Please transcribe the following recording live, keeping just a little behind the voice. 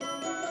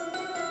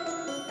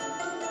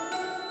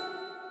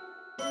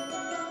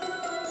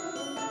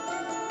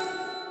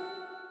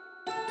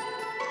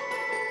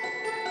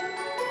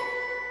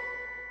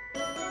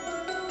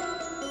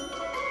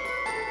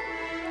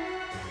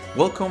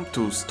Welcome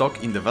to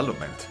Stock in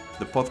Development,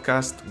 the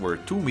podcast where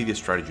two media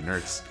strategy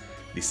nerds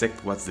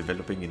dissect what's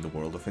developing in the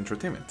world of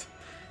entertainment.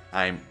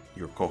 I'm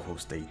your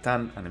co-host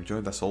Eitan, and I'm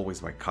joined as always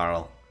by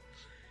Carl.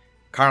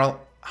 Carl,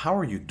 how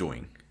are you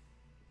doing?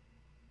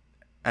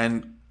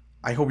 And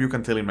I hope you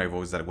can tell in my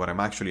voice that what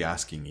I'm actually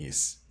asking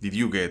is, did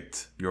you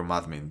get your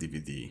Mad Men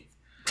DVD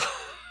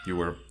you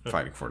were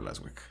fighting for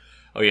last week?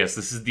 Oh yes,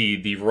 this is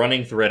the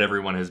running thread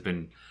everyone has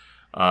been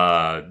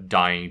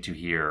dying to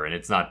hear, and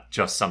it's not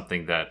just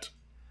something that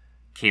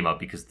came up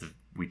because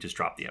we just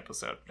dropped the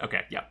episode.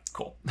 Okay, yeah,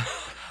 cool.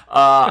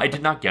 I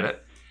did not get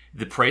it.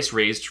 The price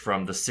raised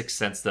from the 6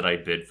 cents that I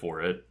bid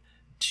for it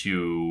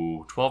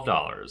to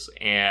 $12,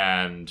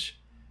 and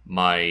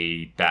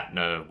my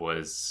BATNA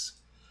was,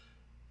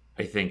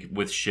 I think,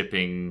 with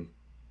shipping,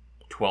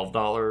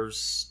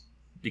 $12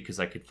 because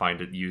I could find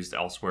it used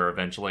elsewhere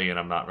eventually, and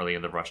I'm not really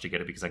in the rush to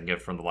get it because I can get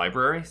it from the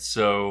library.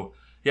 So,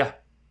 yeah,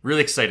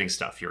 really exciting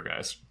stuff here,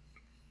 guys.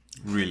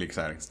 Really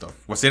exciting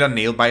stuff. Was it a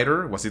nail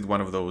biter? Was it one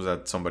of those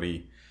that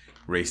somebody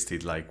raised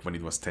it like when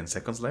it was 10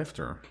 seconds left,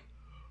 or?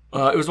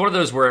 It was one of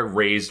those where it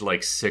raised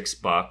like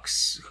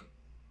 $6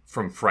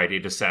 from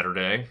Friday to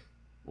Saturday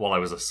while I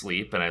was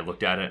asleep, and I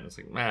looked at it and was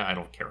like, I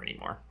don't care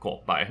anymore.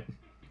 Cool, bye.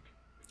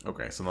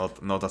 Okay, so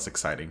not as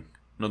exciting.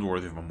 Not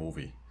worthy of a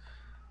movie.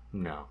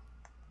 No,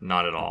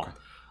 not at all. Okay.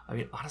 I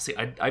mean, honestly,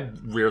 I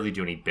rarely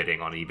do any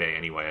bidding on eBay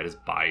anyway. I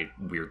just buy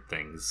weird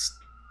things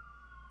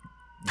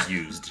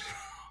used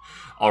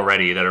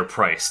already that are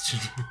priced.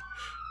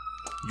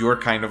 You're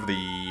kind of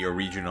the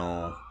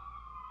original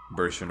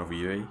version of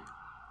eBay?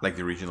 Like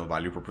the original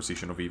value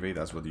proposition of eBay?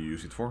 That's what you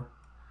use it for?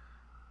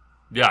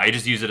 Yeah, I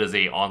just use it as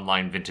a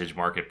online vintage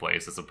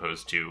marketplace as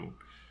opposed to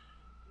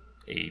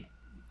a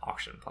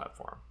auction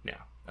platform.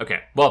 Yeah.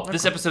 Okay. Well,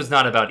 This episode's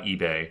not about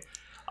eBay.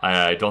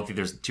 I don't think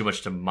there's too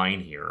much to mine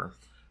here.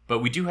 But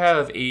we do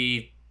have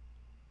a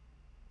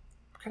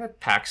kind of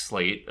packed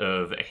slate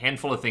of a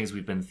handful of things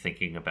we've been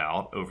thinking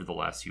about over the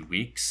last few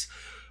weeks.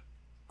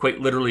 Quite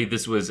literally,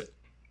 this was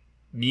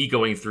me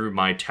going through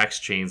my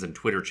text chains and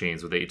Twitter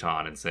chains with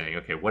Eitan and saying,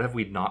 okay, what have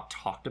we not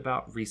talked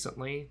about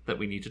recently that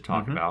we need to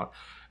talk about?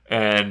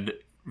 And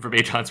from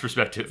Eitan's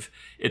perspective,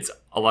 it's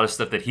a lot of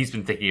stuff that he's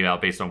been thinking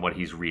about based on what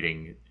he's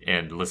reading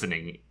and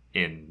listening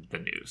in the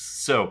news.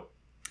 So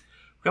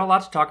we've got a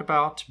lot to talk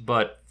about,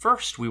 but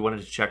first we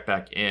wanted to check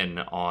back in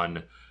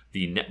on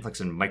the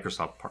Netflix and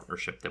Microsoft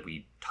partnership that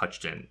we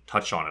touched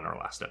on in our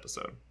last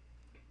episode.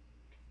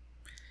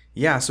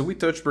 Yeah, so we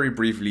touched very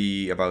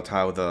briefly about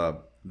how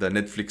the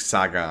Netflix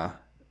saga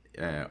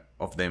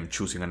of them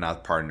choosing an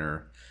ad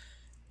partner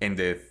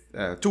ended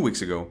 2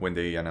 weeks ago when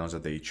they announced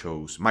that they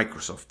chose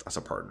Microsoft as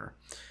a partner.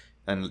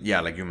 And yeah,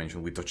 like you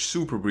mentioned, we touched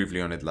super briefly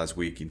on it last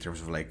week in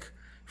terms of like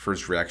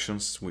first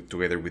reactions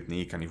together with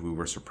Nick and if we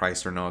were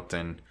surprised or not.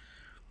 And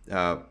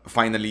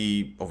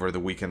finally, over the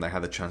weekend, I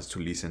had a chance to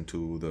listen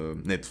to the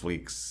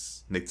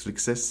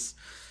Netflix's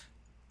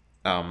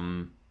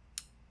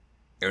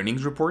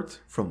earnings report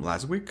from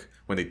last week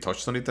when they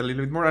touched on it a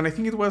little bit more, and I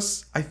think it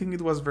was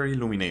very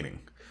illuminating,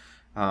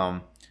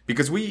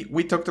 because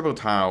we talked about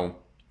how,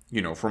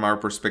 from our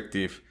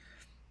perspective,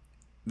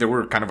 there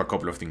were kind of a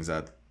couple of things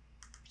that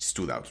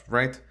stood out,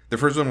 right? The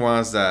first one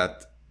was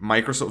that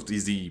Microsoft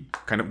is the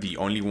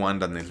only one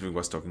that Netflix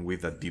was talking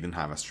with that didn't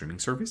have a streaming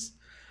service.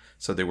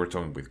 So they were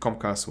talking with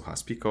Comcast, who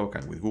has Peacock,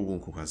 and with Google,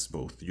 who has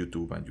both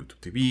YouTube and YouTube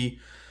TV.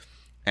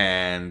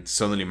 And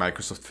suddenly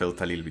Microsoft felt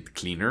a little bit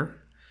cleaner,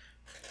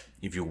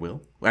 if you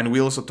will. And we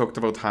also talked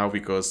about how,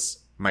 because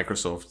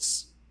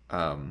Microsoft's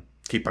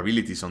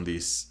capabilities on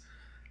this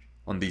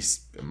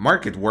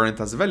market weren't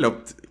as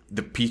developed,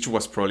 the pitch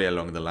was probably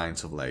along the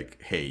lines of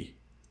like, hey,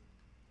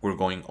 we're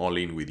going all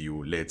in with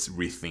you. Let's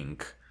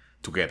rethink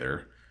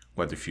together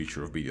what the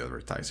future of video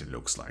advertising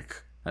looks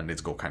like. And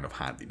let's go kind of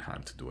hand in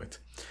hand to do it.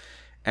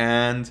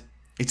 And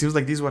it seems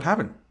like this is what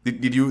happened.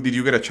 Did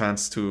you get a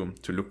chance to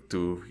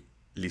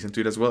listen to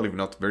it as well? If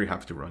not, very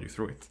happy to run you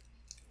through it.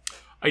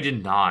 I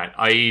did not.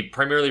 I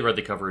primarily read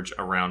the coverage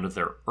around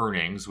their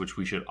earnings, which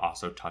we should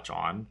also touch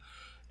on.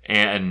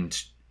 And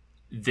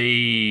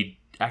they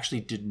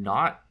actually did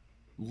not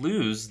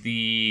lose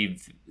the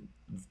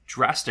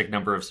drastic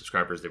number of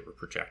subscribers they were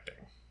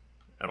projecting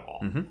at all.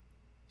 Mm-hmm.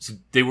 So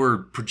they were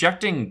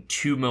projecting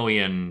 2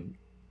 million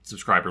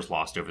subscribers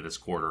lost over this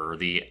quarter.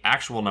 The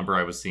actual number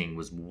I was seeing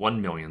was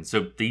 1 million.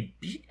 So they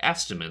beat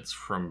estimates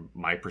from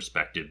my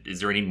perspective. Is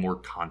there any more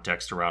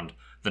context around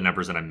the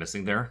numbers that I'm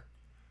missing there?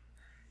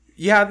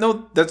 Yeah,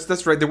 no,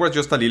 that's right. There was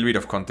just a little bit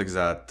of context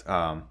that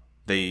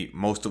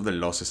most of the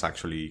losses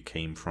actually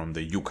came from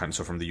the UCAN,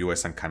 so from the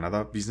US and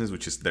Canada business,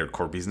 which is their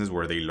core business,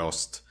 where they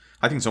lost,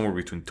 I think, somewhere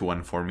between 2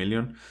 and 4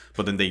 million.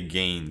 But then they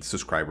gained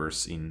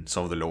subscribers in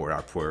some of the lower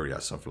ARPU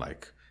areas of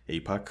like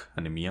APAC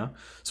and EMEA.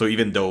 So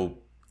even though,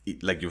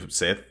 like you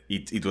said,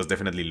 it was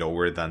definitely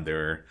lower than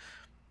their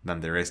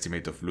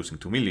estimate of losing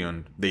 2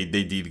 million, they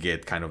did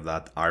get kind of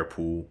that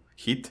ARPU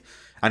hit,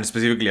 and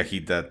specifically a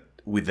hit that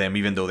with them,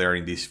 even though they're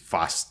in this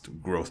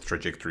fast growth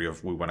trajectory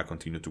of we want to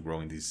continue to grow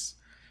in these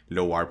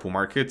low ARPU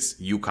markets,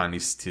 UCAN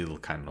is still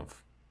kind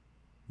of,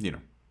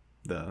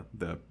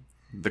 the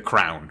the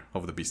crown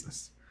of the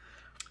business.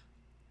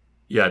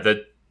 Yeah,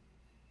 that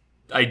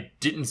I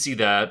didn't see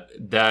that.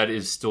 That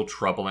is still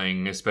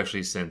troubling,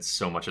 especially since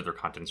so much of their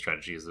content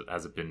strategy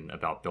has been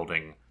about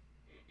building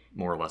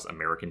more or less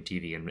American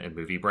TV and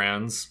movie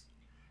brands.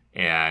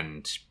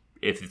 And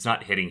if it's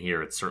not hitting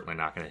here, it's certainly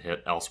not going to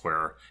hit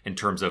elsewhere in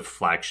terms of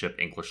flagship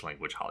English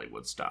language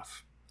Hollywood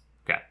stuff.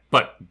 Okay,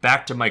 but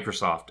back to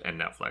Microsoft and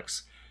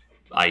Netflix.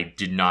 I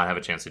did not have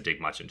a chance to dig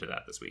much into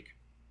that this week.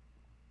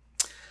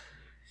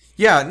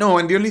 Yeah, no,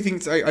 and the only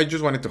things I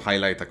just wanted to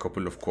highlight a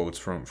couple of quotes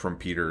from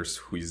Peters,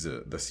 who is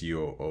the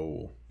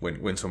COO,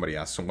 when somebody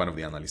asked, one of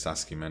the analysts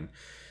asked him, and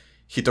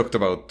he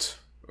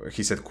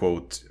said,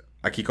 quote,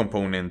 a key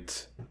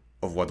component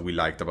of what we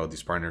liked about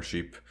this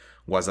partnership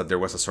was that there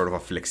was a sort of a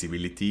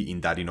flexibility in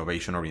that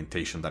innovation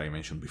orientation that I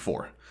mentioned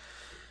before.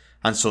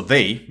 And so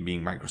they,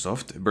 being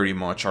Microsoft, very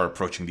much are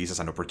approaching this as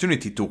an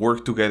opportunity to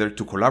work together,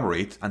 to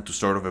collaborate, and to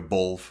sort of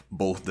evolve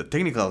both the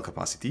technical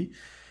capacity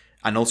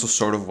and also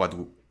sort of what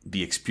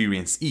the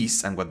experience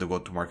is and what the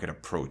go-to-market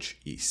approach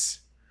is.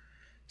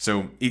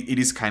 So it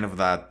is kind of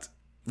that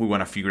we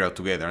want to figure out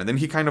together. And then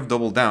he kind of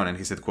doubled down and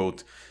he said,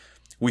 quote,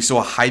 we saw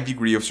a high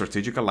degree of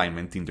strategic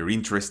alignment in their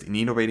interest in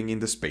innovating in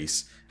the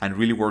space and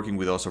really working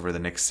with us over the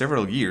next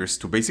several years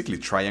to basically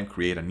try and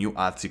create a new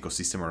ads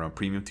ecosystem around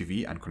premium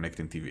TV and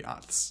connecting TV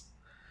ads.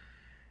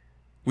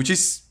 Which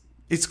is,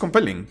 it's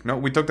compelling. No,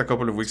 we talked a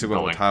couple of weeks ago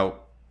about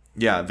how,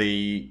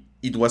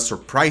 it was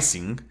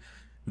surprising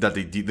that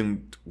they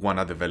didn't want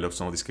to develop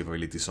some of these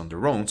capabilities on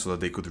their own so that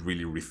they could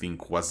really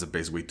rethink what's the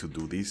best way to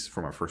do this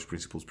from a first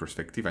principles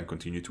perspective and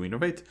continue to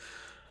innovate.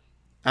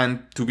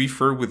 And to be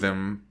fair with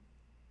them,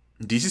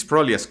 this is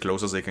probably as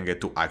close as they can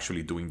get to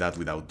actually doing that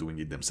without doing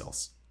it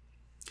themselves.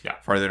 Yeah.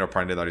 Further, a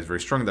partner that is very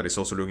strong, that is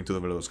also looking to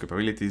develop those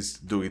capabilities,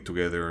 do it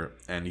together.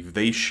 And if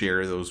they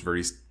share those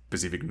very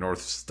specific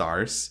North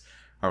Stars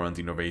around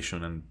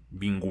innovation and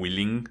being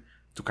willing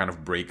to kind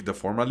of break the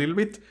form a little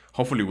bit,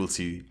 hopefully we'll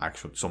see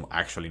some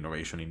actual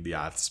innovation in the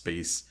ad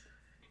space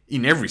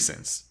in every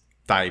sense.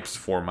 Types,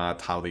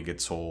 format, how they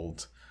get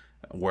sold,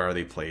 where are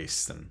they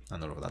placed, and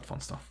all of that fun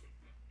stuff.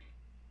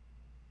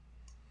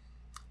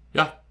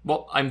 Yeah,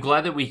 well, I'm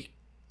glad that we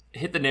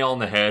hit the nail on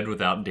the head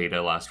without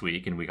data last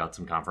week and we got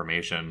some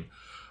confirmation.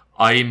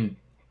 I'm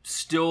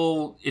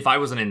still, if I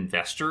was an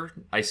investor,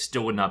 I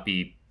still would not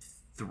be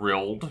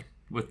thrilled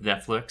with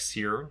Netflix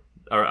here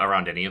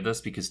around any of this,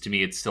 because to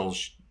me it still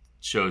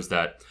shows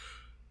that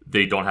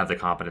they don't have the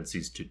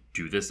competencies to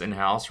do this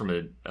in-house from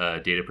a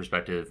data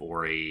perspective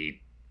or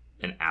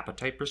an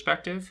appetite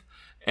perspective.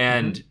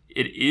 And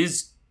it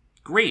is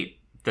great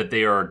that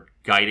they are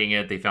guiding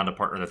it. They found a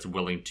partner that's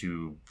willing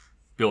to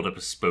build a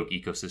bespoke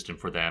ecosystem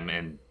for them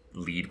and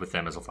lead with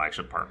them as a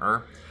flagship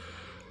partner.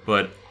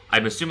 But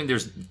I'm assuming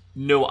there's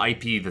no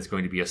IP that's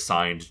going to be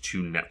assigned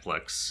to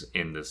Netflix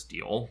in this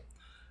deal.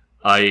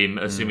 I'm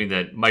assuming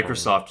that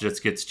Microsoft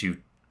just gets to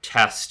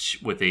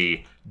test with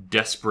a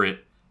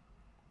desperate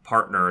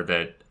partner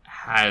that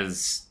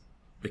has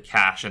the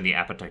cash and the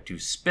appetite to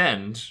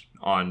spend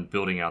on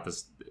building out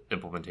this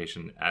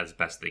implementation as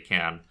best they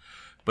can.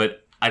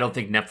 But I don't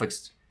think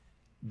Netflix,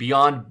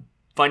 beyond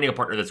finding a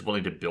partner that's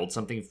willing to build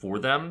something for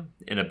them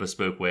in a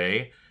bespoke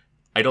way,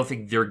 I don't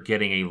think they're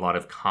getting a lot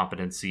of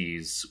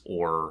competencies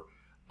or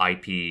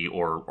IP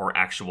or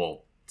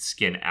actual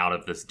skin out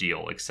of this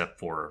deal, except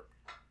for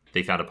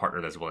they found a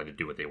partner that's willing to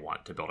do what they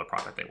want to build a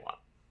product they want.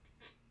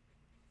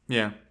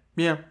 Yeah.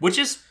 Which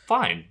is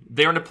fine.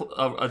 They're in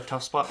a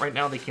tough spot right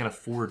now. They can't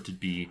afford to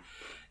be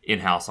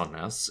in-house on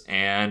this,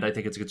 and I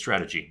think it's a good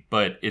strategy.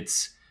 But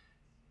it's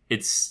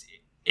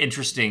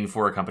interesting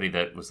for a company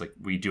that was like,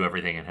 we do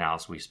everything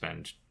in-house. We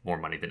spend more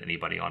money than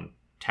anybody on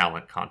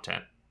talent,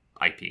 content,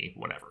 IP,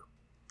 whatever.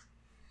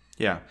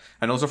 Yeah,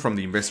 and also from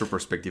the investor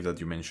perspective that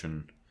you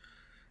mentioned,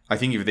 I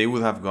think if they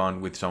would have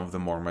gone with some of the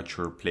more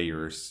mature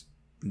players,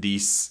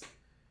 this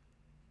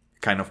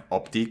kind of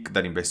optic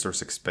that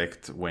investors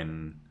expect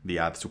when the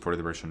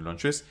ad-supported version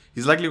launches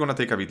is likely going to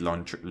take a bit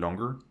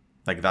longer.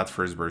 Like, that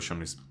first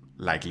version is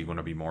likely going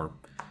to be more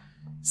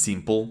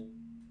simple,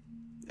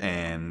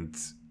 and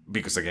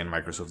because again,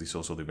 Microsoft is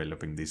also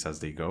developing this as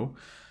they go.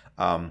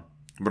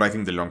 But I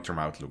think the long-term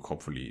outlook,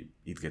 hopefully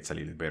it gets a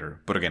little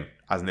better. But again,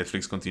 as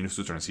Netflix continues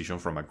to transition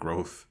from a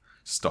growth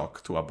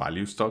stock to a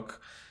value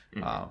stock,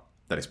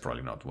 that is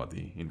probably not what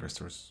the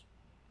investors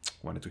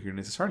wanted to hear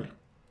necessarily.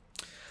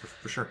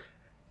 For sure.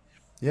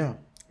 Yeah.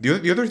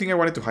 The other thing I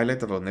wanted to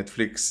highlight about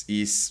Netflix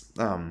is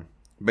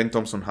Ben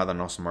Thompson had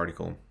an awesome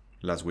article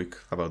last week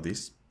about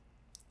this.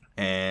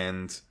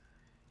 And,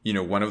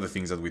 one of the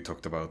things that we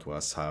talked about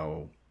was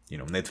how,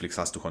 Netflix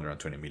has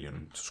 220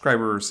 million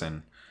subscribers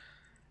and,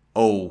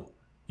 all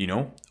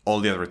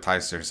the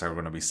advertisers are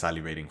going to be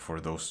salivating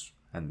for those.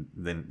 And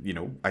then,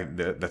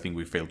 the thing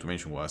we failed to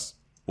mention was,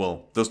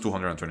 well, those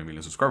 220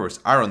 million subscribers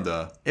are on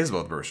the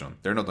SVOD version.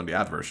 They're not on the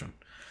ad version.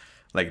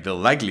 Like, they'll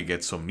likely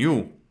get some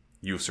new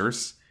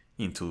users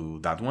into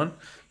that one,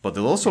 but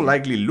they'll also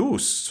likely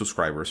lose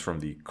subscribers from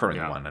the current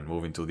one and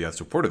move into the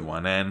ad-supported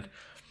one. And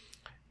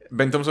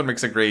Ben Thompson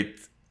makes a great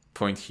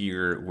point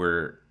here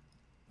where,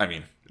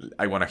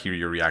 I want to hear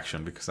your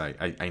reaction because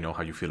I know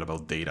how you feel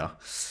about data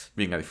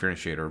being a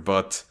differentiator.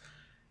 But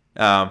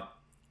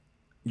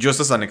just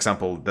as an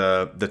example,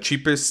 the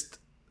cheapest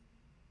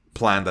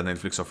plan that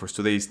Netflix offers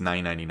today is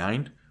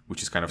 $9.99,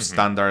 which is kind of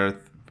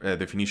standard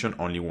definition,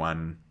 only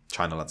one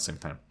channel at the same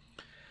time.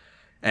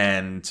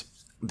 And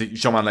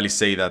some analysts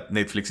say that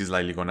Netflix is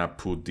likely going to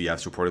put the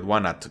ad-supported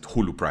one at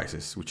Hulu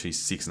prices, which is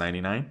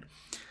 $6.99.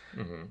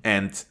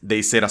 And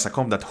they said as a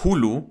comp that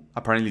Hulu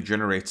apparently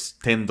generates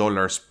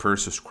 $10 per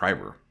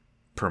subscriber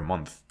per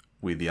month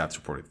with the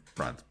ad-supported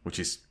brand, which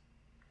is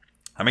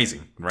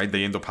amazing, right?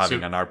 They end up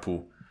having an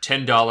ARPU.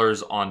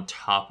 $10 on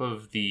top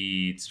of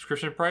the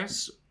subscription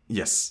price?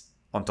 Yes,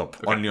 on top.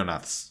 Okay. Only on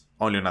ads.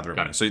 Only on ad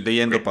revenue. So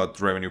they end up at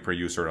revenue per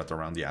user at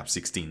around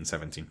 16,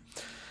 17.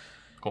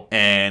 Cool.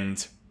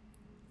 And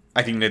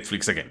I think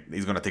Netflix, again,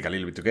 is going to take a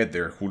little bit to get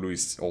there. Hulu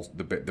is also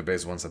the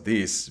best ones at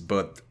this.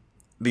 But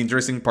the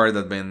interesting part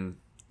that Ben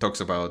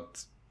talks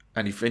about,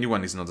 and if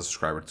anyone is not a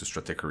subscriber to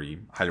Stratechery,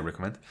 highly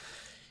recommend,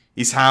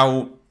 is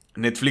how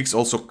Netflix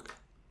also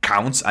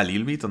counts a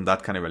little bit on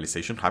that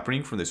cannibalization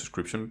happening from the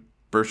subscription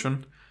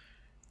version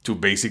to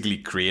basically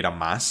create a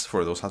mass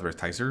for those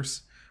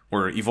advertisers,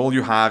 where if all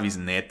you have is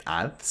net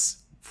ads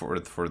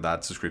for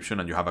that subscription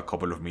and you have a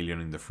couple of million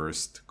in the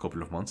first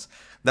couple of months,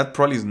 that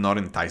probably is not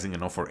enticing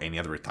enough for any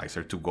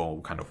advertiser to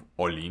go kind of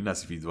all in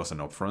as if it was an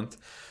upfront.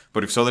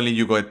 But if suddenly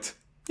you got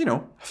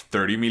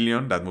 30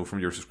 million that move from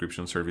your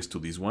subscription service to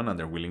this one and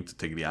they're willing to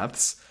take the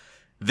ads,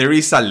 there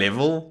is a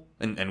level,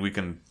 and we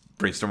can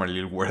brainstorm a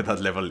little where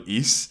that level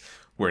is,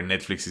 where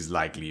Netflix is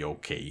likely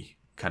okay,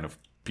 kind of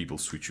people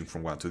switching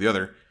from one to the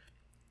other.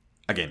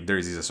 Again, there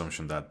is this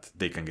assumption that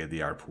they can get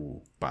the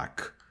ARPU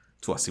back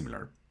to a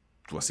similar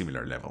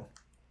level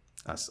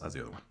as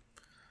the other one.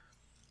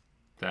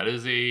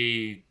 That's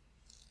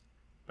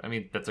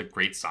a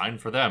great sign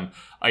for them.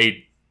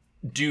 I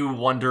do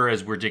wonder,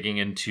 as we're digging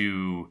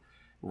into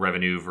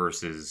revenue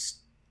versus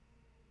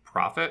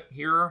profit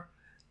here.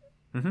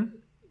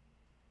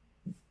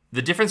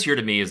 The difference here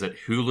to me is that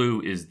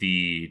Hulu is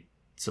the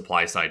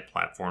supply side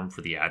platform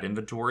for the ad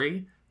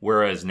inventory,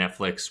 whereas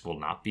Netflix will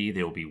not be.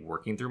 They will be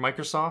working through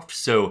Microsoft.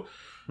 So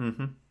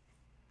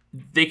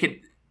they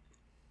can...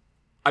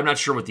 I'm not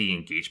sure what the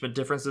engagement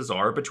differences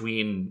are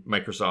between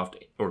Microsoft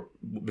or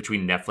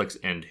between Netflix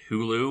and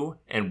Hulu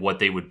and what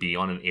they would be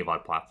on an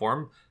AVOD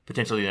platform.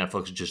 Potentially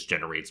Netflix just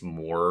generates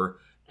more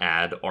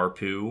ad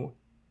ARPU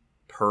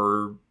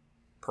per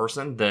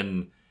person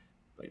than...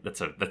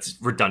 That's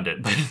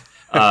redundant,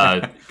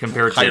 but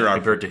compared to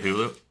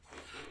Hulu.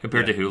 To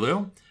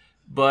Hulu.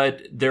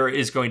 But there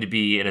is going to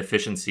be an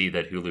efficiency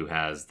that Hulu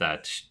has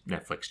that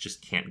Netflix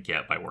just can't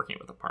get by working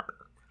with a partner.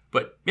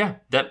 But yeah,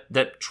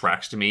 that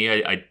tracks to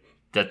me.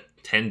 That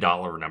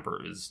 $10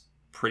 number is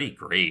pretty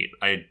great.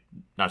 I'm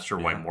not sure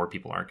why more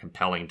people aren't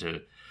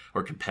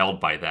compelled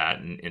by that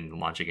in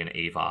launching an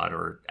AVOD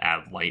or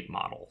ad light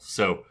model.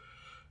 So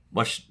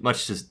much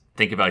to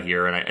think about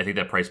here, and I think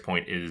that price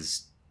point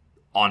is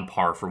on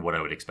par for what I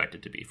would expect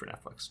it to be for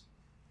Netflix.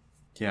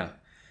 Yeah.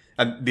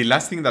 And the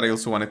last thing that I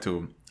also wanted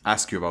to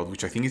ask you about,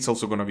 which I think it's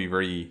also going to be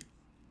very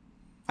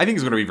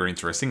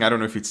interesting. I don't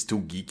know if it's too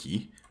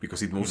geeky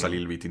because it moves a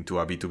little bit into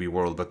a B2B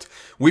world, but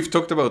we've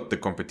talked about the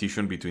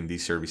competition between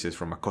these services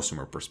from a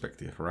customer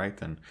perspective, right?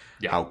 And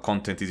how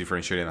content is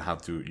differentiated and how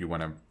you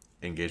want to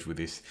engage with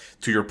this.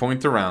 To your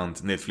point around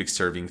Netflix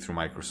serving through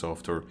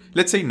Microsoft, or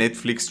let's say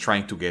Netflix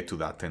trying to get to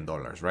that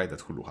 $10, right, that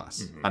Hulu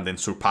has, and then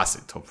surpass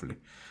it, hopefully.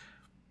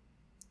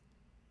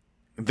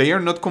 They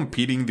are not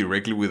competing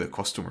directly with the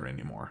customer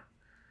anymore,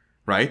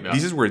 right? Yeah.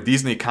 This is where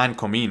Disney can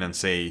come in and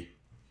say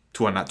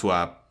to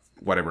a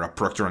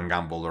Procter &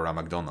 Gamble or a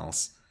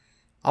McDonald's,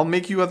 I'll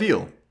make you a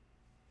deal.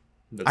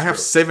 I have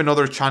 7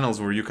 other channels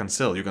where you can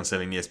sell. You can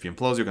sell in ESPN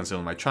Plus, you can sell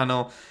on my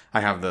channel.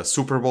 I have the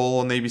Super Bowl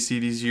on ABC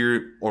this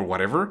year or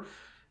whatever.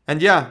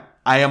 And yeah,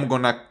 I am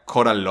going to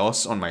cut a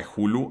loss on my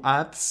Hulu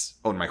ads,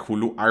 on my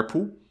Hulu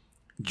ARPU,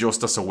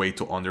 just as a way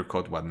to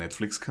undercut what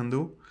Netflix can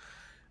do.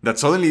 That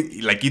suddenly,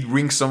 it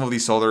brings some of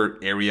these other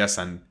areas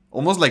and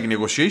almost like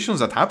negotiations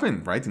that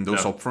happen, right? In those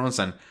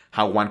upfronts and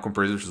how one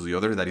compares to the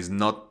other that is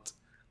not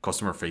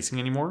customer facing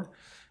anymore.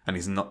 And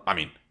it's not,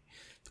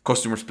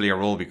 customers play a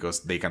role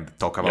because they can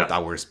talk about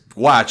hours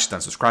watched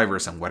and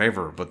subscribers and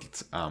whatever.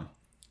 But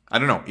I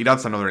don't know. It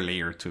adds another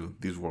layer to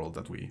this world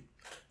that we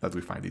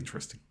find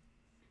interesting.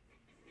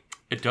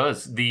 It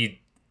does. The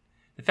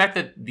fact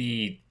that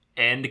the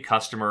end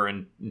customer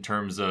in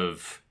terms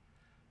of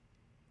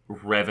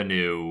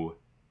revenue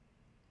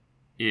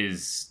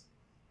is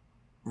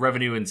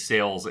revenue and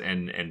sales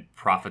and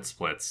profit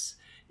splits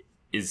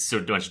is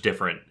so much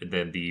different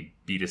than the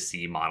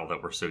B2C model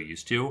that we're so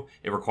used to.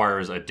 It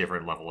requires a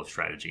different level of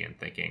strategy and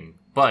thinking.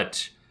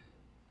 But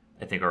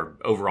I think our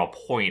overall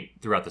point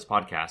throughout this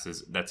podcast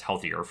is that's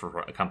healthier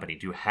for a company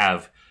to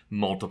have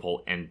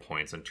multiple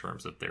endpoints in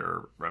terms of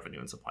their revenue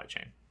and supply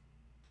chain.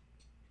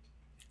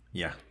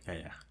 Yeah.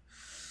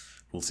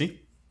 We'll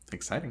see.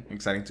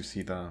 Exciting to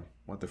see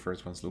what the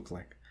first ones look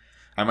like.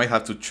 I might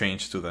have to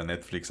change to the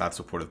Netflix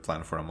ad-supported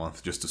plan for a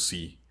month just to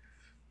see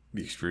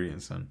the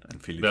experience and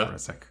feel it for a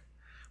sec.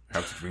 I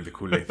have to drink the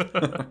Kool-Aid.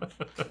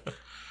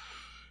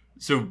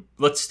 So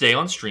let's stay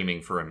on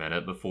streaming for a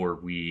minute before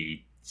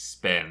we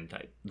spend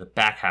the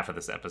back half of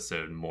this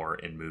episode more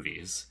in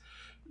movies.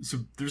 So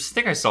there's a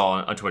thing I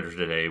saw on Twitter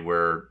today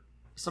where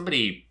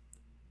somebody,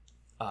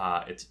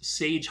 it's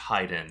Sage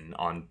Hayden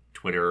on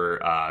Twitter,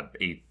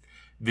 a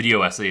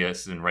video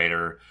essayist and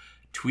writer,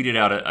 tweeted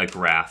out a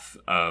graph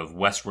of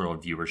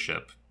Westworld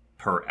viewership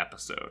per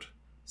episode.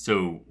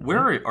 So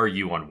where are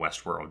you on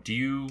Westworld? Do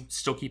you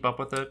still keep up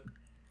with it?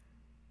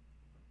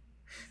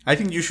 I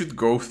think you should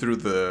go through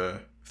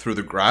the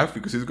graph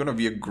because it's going to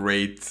be a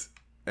great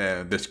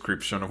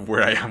description of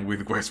where I am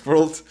with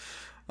Westworld.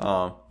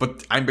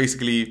 But I'm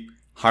basically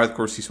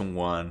hardcore season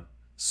 1,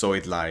 saw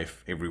it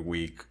live every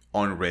week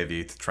on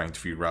Reddit, trying to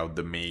figure out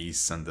the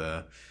maze and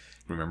the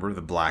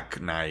Black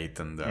Knight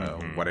and the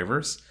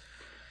whatevers.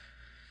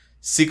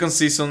 Second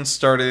season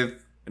started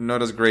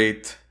not as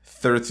great.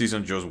 Third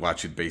season, just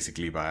watch it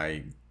basically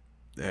by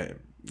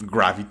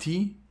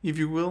gravity, if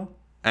you will.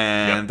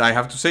 And I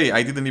have to say,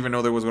 I didn't even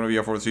know there was going to be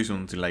a fourth season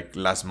until like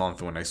last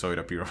month when I saw it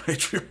appear on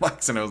HBO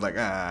Max, and I was like,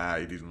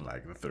 I didn't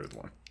like the third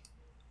one.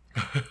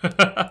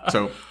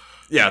 So,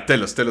 yeah,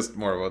 tell us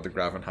more about the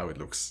graph and how it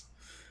looks.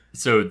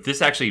 So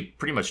this actually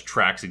pretty much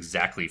tracks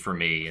exactly for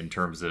me in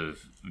terms of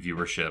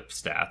viewership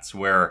stats,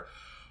 where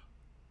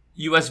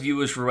U.S.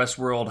 viewers for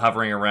Westworld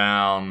hovering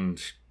around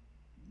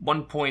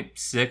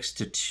 1.6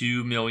 to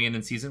 2 million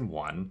in season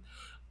 1.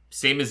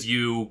 Same as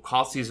you,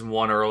 caught season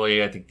 1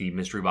 early. I think the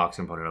mystery box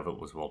component of it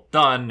was well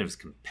done. It was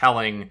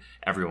compelling.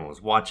 Everyone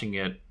was watching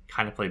it.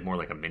 Kind of played more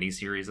like a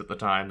mini-series at the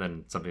time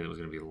than something that was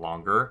going to be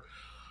longer.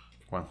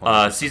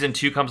 Season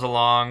 2 comes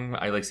along.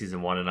 I like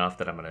season 1 enough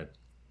that I'm going to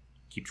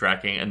keep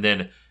tracking. And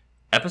then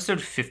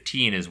episode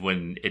 15 is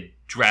when it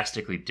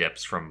drastically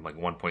dips from like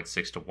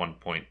 1.6 to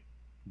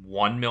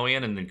 1.1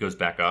 million and then goes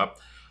back up.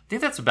 I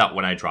think that's about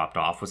when I dropped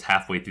off, was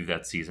halfway through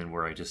that season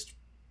where I just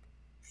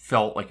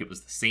felt like it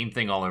was the same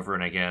thing all over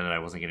and again and I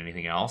wasn't getting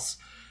anything else.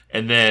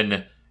 And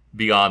then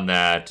beyond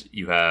that,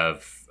 you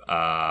have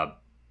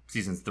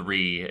seasons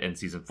 3 and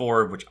season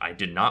 4, which I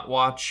did not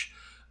watch.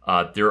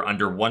 They're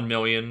under 1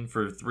 million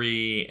for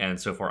 3 and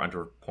so far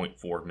under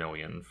 0.4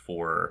 million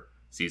for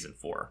season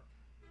 4.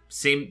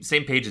 Same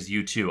page as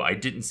you too. I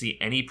didn't see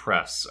any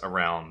press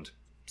around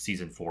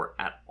season 4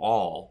 at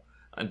all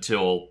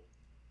until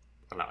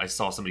I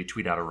saw somebody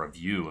tweet out a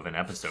review of an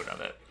episode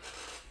of it.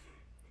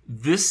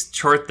 This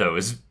chart, though,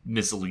 is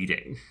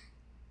misleading.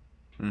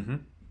 Mm-hmm.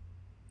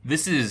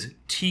 This is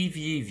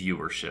TV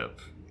viewership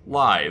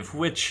live,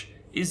 which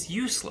is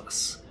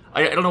useless.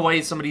 I don't know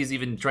why somebody's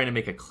even trying to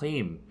make a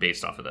claim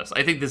based off of this.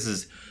 I think this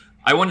is...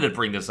 I wanted to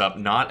bring this up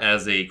not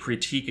as a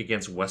critique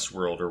against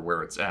Westworld or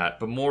where it's at,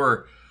 but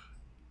more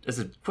as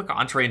a quick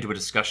entree into a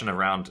discussion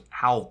around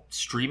how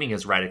streaming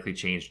has radically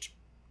changed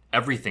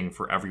everything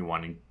for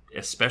everyone,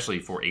 especially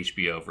for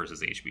HBO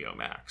versus HBO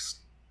Max.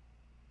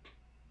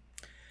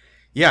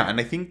 Yeah, and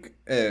I think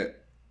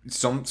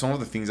some of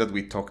the things that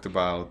we talked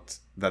about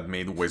that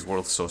made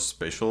Westworld so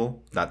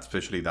special,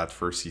 especially that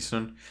first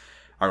season,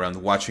 around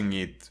watching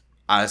it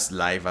as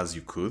live as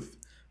you could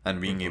and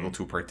being able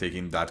to partake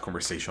in that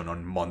conversation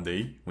on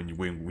Monday when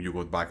you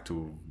go back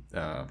to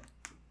it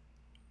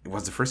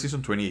was the first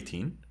season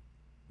 2018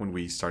 when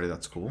we started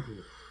at school.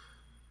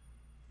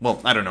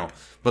 Well, I don't know,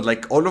 but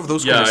like all of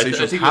those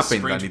conversations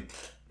happened, and it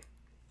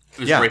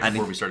was right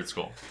before we started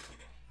school.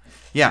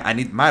 Yeah, and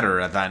it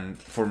mattered than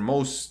for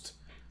most,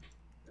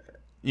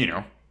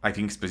 I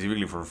think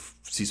specifically for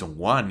season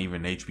 1,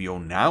 even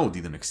HBO Now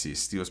didn't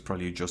exist. It was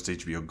probably just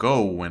HBO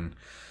Go when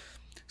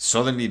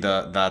suddenly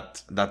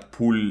that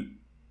pool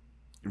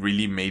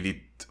really made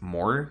it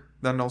more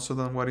than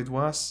what it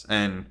was.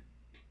 And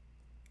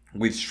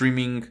with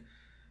streaming,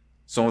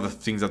 some of the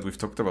things that we've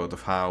talked about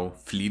of how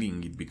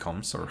fleeting it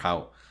becomes, or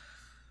how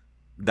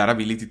that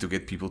ability to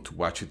get people to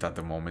watch it at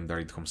the moment that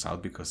it comes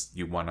out because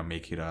you want to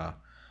make it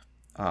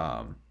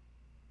an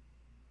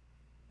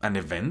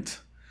event,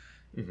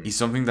 is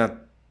something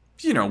that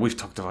we've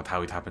talked about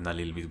how it happened a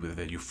little bit with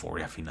the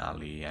Euphoria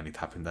finale, and it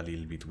happened a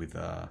little bit with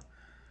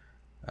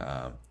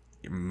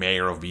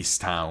Mayor of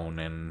Easttown,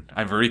 and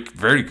I'm very,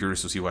 very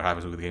curious to see what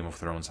happens with Game of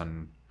Thrones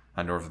and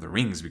Lord of the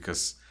Rings,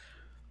 because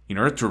in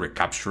order to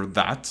recapture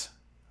that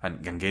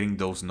and getting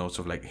those notes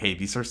of like, hey,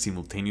 these are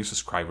simultaneous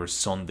subscribers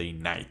Sunday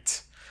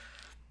night,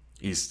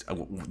 is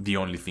the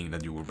only thing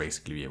that you will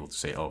basically be able to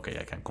say, okay,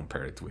 I can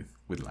compare it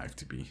with live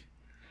TV.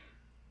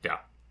 Yeah.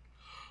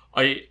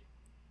 I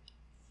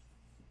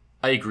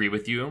agree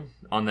with you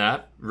on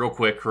that. Real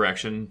quick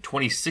correction.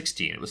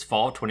 2016. It was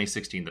fall of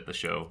 2016 that the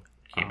show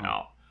came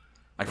out.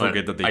 I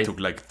forget that they took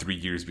like 3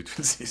 years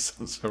between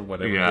seasons or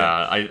whatever.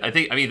 Yeah, I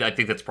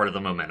think that's part of the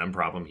momentum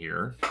problem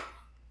here.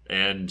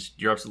 And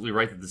you're absolutely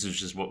right that this is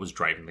just what was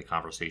driving the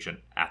conversation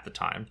at the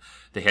time.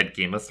 They had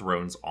Game of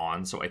Thrones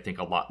on, so I think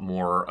a lot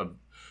more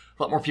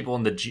people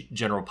in the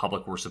general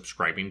public were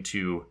subscribing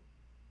to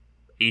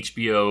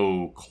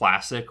HBO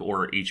Classic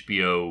or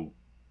HBO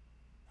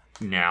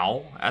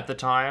Now at the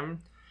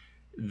time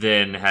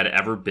than had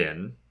ever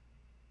been.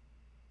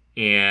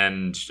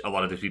 And a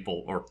lot of those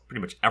people, or pretty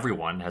much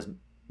everyone, has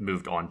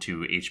moved on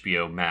to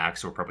HBO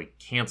Max or probably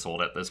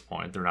canceled at this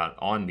point. They're not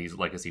on these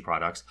legacy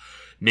products.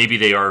 Maybe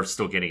they are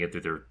still getting it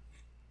through their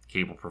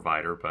cable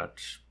provider, but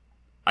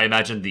I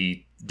imagine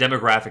the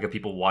demographic of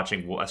people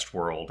watching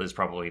Westworld is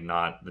probably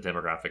not the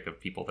demographic of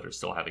people that are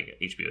still having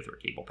HBO through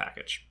a cable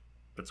package.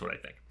 That's what I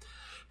think.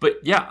 But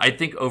yeah, I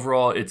think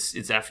overall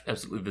it's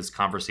absolutely this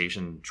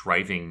conversation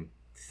driving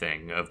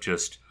thing of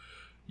just,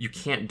 you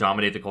can't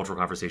dominate the cultural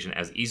conversation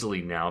as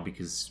easily now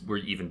because we're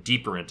even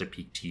deeper into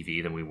peak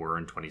TV than we were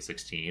in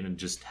 2016 and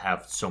just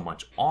have so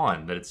much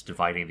on that it's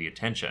dividing the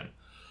attention.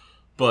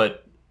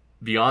 But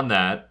beyond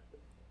that,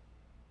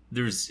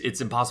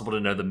 it's impossible to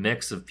know the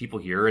mix of people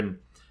here. And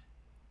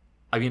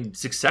I mean,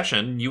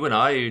 Succession, you and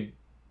I,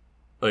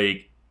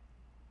 like,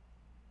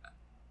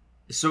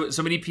 so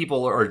many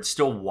people are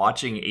still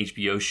watching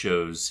HBO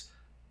shows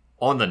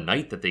on the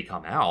night that they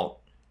come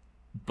out,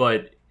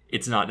 but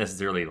it's not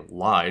necessarily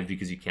live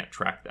because you can't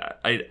track that.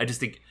 I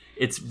just think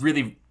it's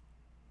really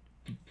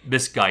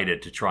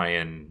misguided to try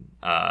and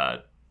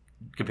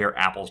compare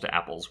apples to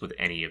apples with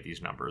any of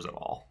these numbers at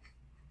all.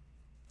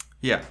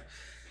 Yeah.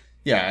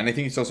 Yeah, and I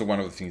think it's also one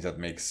of the things that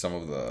makes some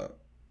of the,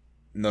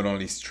 not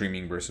only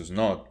streaming versus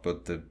not,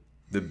 but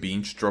the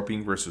binge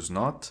dropping versus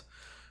not.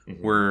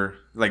 Mm-hmm. Where,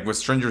 like, when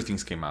Stranger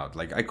Things came out,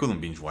 like, I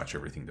couldn't binge watch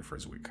everything the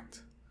first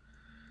weekend.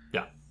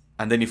 Yeah.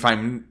 And then if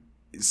I'm,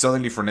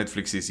 suddenly for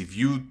Netflix is, if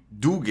you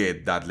do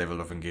get that level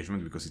of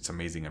engagement, because it's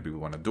amazing and people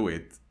want to do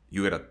it,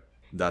 you get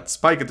that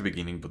spike at the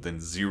beginning, but then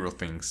zero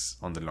things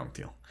on the long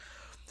tail.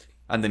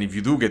 And then if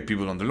you do get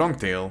people on the long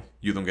tail,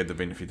 you don't get the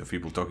benefit of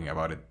people talking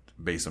about it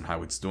based on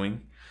how it's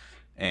doing.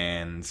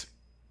 And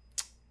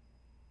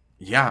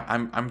yeah,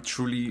 I'm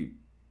truly,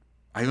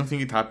 I don't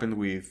think it happened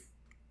with,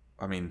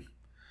 I mean,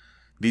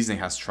 Disney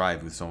has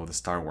tried with some of the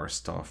Star Wars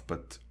stuff,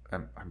 but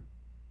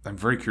I'm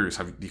very curious.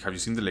 Have you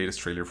seen the latest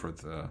trailer for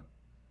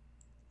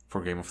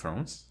Game of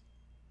Thrones,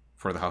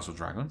 for the House of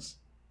Dragons?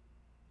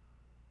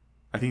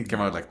 I think it came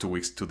out like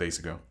 2 days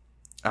ago.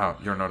 Oh,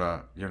 you're not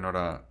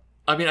a.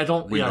 I mean, I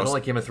don't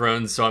like Game of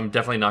Thrones, so I'm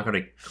definitely not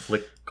going to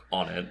click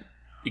on it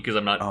because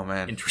I'm not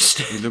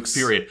interested. It looks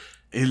period.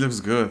 It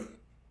looks good.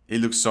 It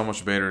looks so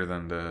much better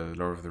than the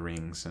Lord of the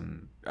Rings,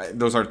 and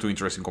those are two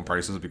interesting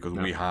comparisons because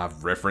we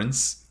have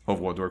reference of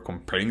what we're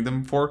comparing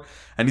them for.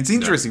 And it's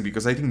interesting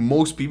because I think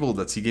most people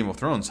that see Game of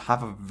Thrones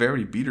have a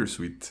very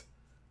bittersweet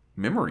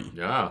memory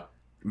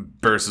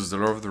versus the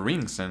Lord of the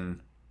Rings. And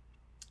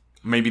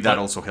maybe that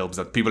also helps,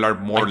 that people are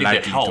more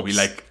likely to be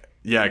like,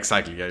 yeah,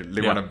 exactly.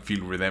 They want to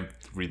feel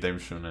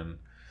redemption. And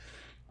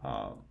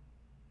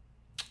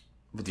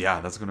but yeah,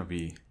 that's going to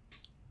be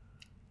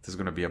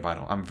a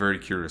battle. I'm very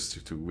curious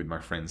to with my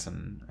friends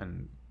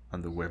and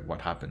on the web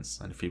what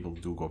happens, and if people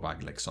do go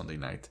back like Sunday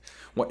night.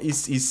 What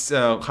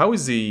how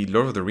is the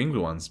Lord of the Rings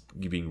ones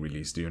being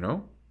released? Do you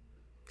know?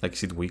 Like,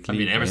 is it weekly? I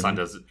mean, Amazon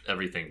does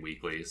everything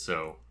weekly,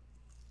 so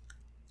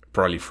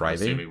probably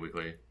Friday. Assuming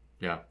weekly,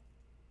 yeah.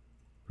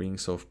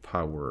 Rings of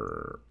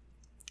Power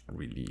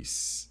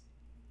release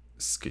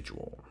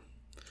schedule.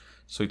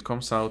 So it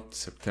comes out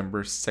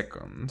September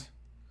 2nd,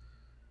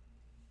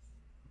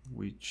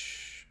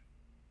 which,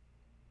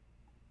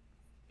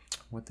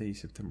 what day is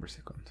September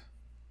 2nd?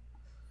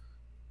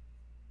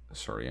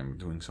 Sorry, I'm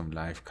doing some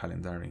live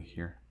calendaring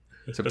here.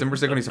 September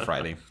 2nd is a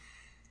Friday.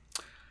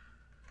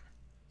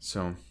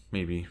 So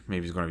maybe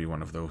it's going to be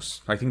one of those.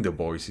 I think The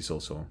Boys is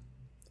also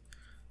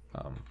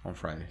on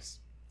Fridays.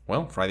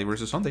 Well, Friday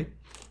versus Sunday.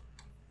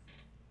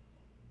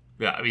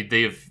 Yeah, I mean,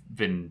 they've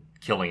been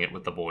killing it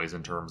with The Boys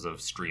in terms of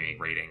streaming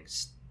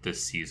ratings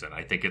this season.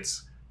 I think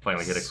it's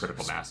finally hit a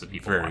critical mass of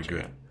people watching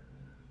it.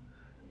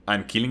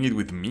 And killing it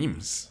with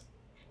memes.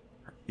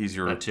 Is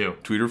your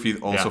Twitter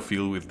feed also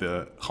filled with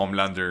the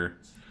Homelander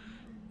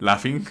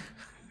laughing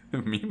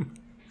meme?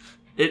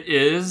 It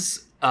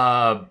is,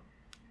 but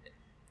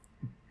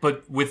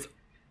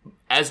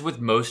as with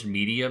most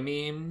media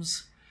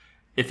memes,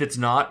 if it's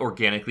not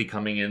organically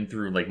coming in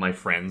through like my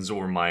friends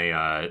or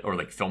my or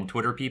like film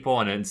Twitter people,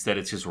 and instead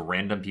it's just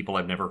random people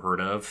I've never heard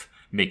of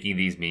making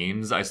these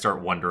memes, I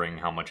start wondering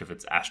how much of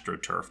it's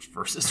astroturfed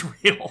versus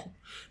real.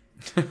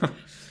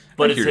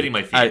 But it's hitting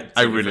my feed.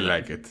 I really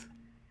like it.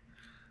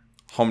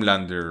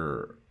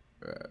 Homelander,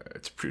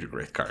 it's a pretty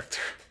great character.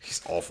 He's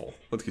awful,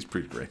 but he's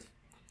pretty great.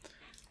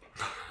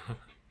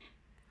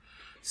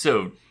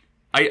 So,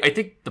 I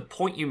think the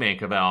point you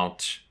make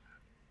about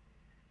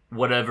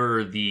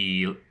whatever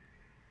the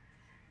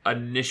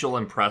initial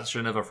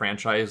impression of a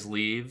franchise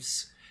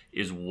leaves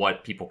is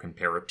what people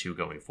compare it to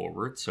going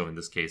forward. So in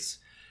this case,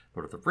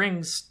 Lord of the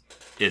Rings,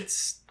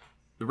 it's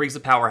the Rings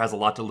of Power has a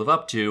lot to live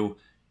up to.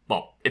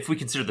 Well, if we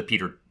consider the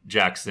Peter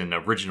Jackson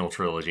original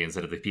trilogy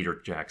instead of the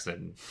Peter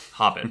Jackson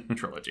Hobbit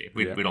trilogy.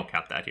 We don't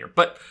count that here.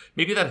 But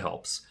maybe that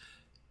helps.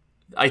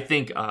 I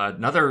think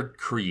another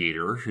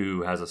creator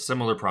who has a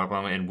similar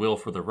problem and will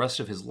for the rest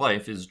of his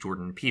life is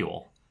Jordan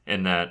Peele.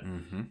 In that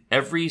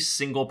every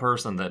single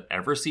person that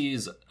ever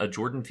sees a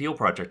Jordan Peele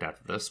project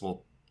after this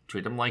will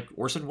treat him like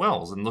Orson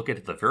Welles and look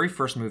at the very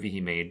first movie he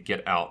made,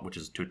 Get Out, which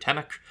is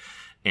totemic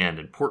and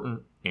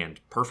important and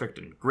perfect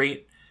and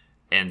great.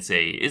 and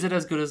say, is it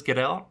as good as Get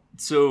Out?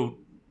 So,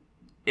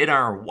 in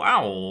our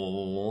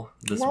wow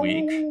this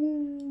week,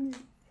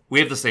 we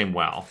have the same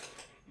wow,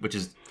 which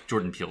is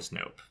Jordan Peele's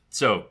Nope.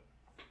 So,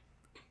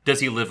 does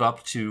he live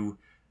up to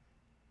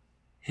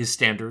his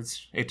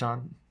standards,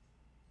 Eitan?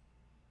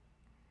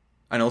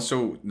 And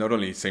also, not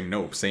only same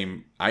Nope,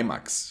 same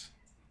IMAX.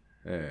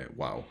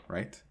 Wow,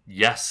 right?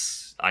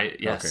 Yes.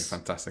 Yes. Okay,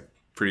 fantastic.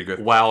 Pretty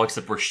good. Wow,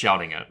 except we're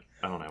shouting it.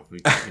 I don't know. We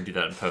can do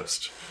that in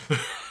post.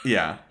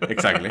 Yeah,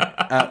 exactly.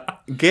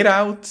 Get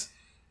Out.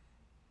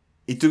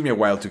 It took me a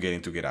while to get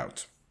into Get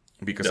Out.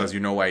 Because as you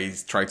know, I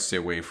tried to stay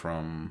away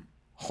from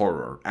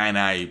horror. And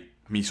I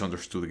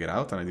misunderstood Get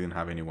Out. And I didn't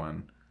have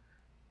anyone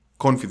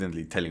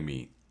confidently telling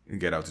me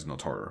Get Out is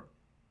not horror.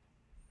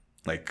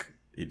 Like,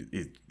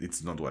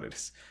 it's not what it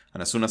is.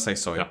 And as soon as I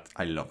saw it,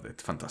 I loved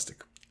it.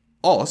 Fantastic.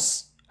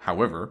 Us,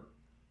 however,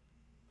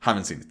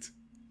 haven't seen it.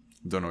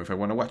 Don't know if I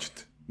want to watch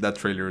it. That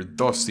trailer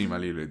does seem a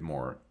little bit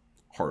more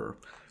horror.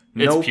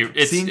 It's pure.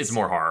 It's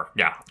more horror.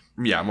 Yeah.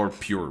 Yeah, more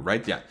pure,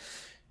 right? Yeah.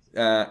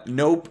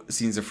 Nope.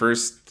 Since the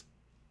first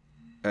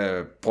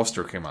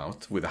poster came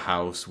out with a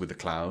house with a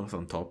cloud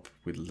on top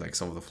with like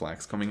some of the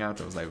flags coming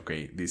out, I was like,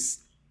 okay,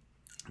 this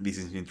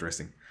is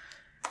interesting.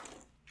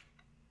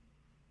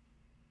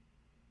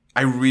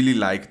 I really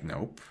liked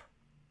Nope.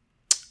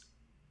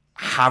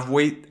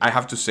 Halfway, I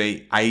have to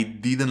say, I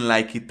didn't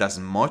like it as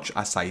much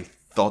as I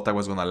thought I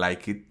was gonna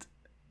like it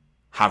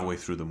halfway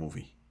through the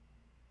movie.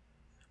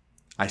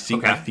 I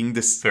think Fair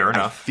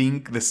enough. I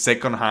think the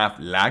second half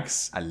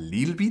lags a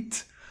little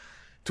bit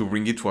to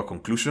bring it to a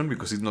conclusion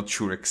because it's not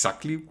sure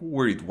exactly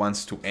where it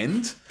wants to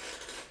end.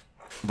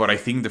 But I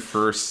think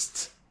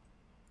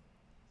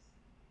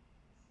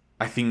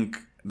I think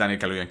Daniel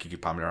Kaluuya and Kiki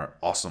Palmer are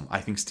awesome. I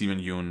think Steven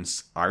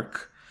Yeun's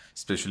arc,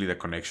 especially the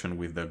connection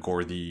with the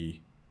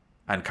Gordy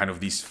and kind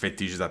of this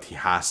fetish that he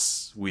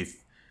has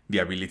with the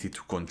ability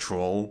to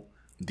control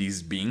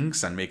these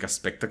beings and make a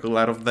spectacle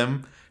out of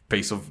them,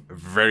 pays off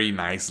very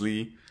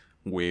nicely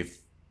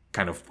with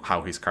kind of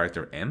how his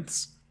character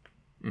ends.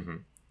 Mm-hmm.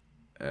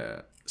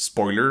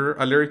 Spoiler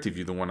alert, if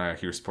you don't want to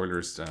hear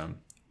spoilers,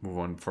 move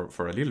on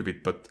for a little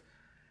bit. But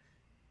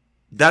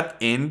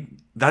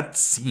that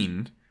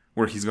scene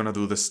where he's going to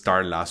do the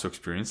Star Lasso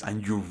experience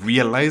and you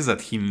realize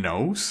that he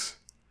knows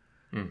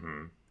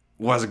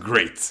was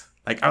great.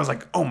 Like, I was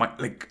like,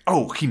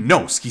 he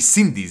knows. He's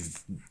seen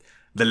these.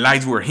 The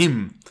lights were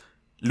him.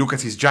 Look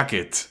at his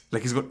jacket.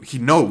 Like, he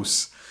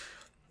knows.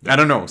 I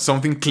don't know.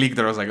 Something clicked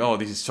that I was like, oh,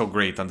 this is so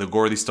great. And the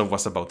Gordy stuff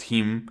was about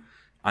him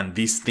and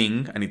this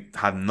thing. And it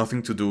had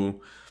nothing to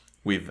do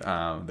with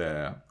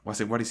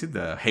what is it?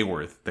 The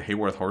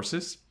Hayworth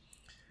horses.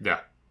 Yeah.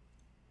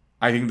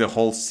 I think the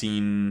whole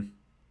scene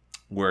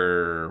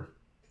where,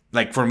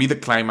 like, for me, the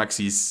climax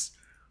is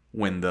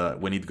when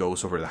it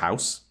goes over the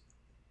house.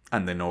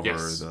 And then over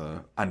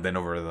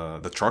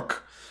the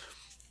truck.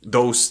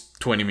 Those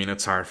 20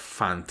 minutes are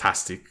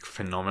fantastic,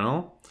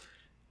 phenomenal.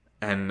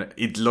 And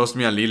it lost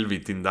me a little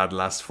bit in that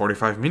last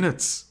 45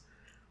 minutes.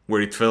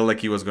 Where it felt like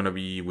he was going to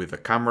be with a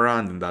camera.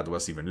 And then that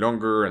was even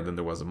longer. And then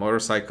there was a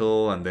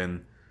motorcycle. And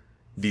then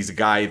this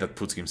guy that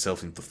puts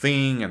himself into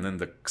thing. And then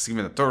the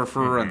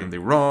cinematographer. And then they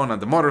run.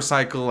 And the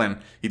motorcycle. And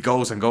it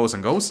goes and goes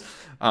and goes.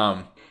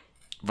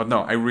 But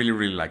no, I really,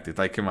 really liked it.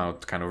 I came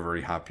out kind of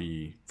very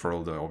happy for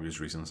all the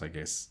obvious reasons, I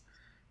guess.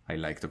 I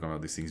like talking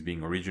about these things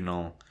being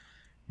original,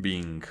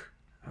 being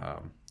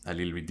a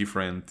little bit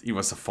different. It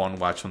was a fun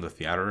watch on the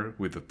theater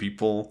with the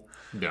people.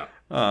 Yeah.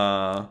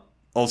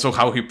 Also,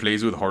 how he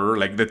plays with horror.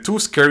 Like, the two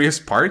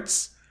scariest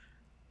parts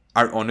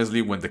are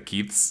honestly when the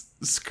kids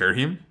scare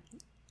him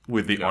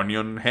with the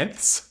onion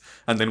heads.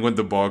 And then when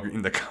the bug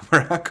in the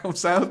camera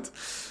comes out.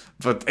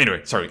 But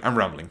anyway, sorry, I'm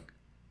rambling.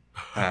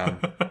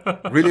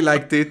 Really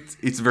liked it.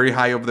 It's very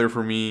high up there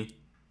for me.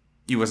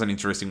 It was an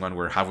interesting one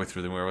where halfway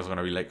through the movie I was going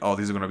to be like, oh,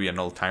 this is going to be an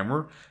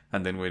old-timer.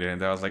 And then when it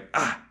ended, I was like,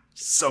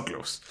 so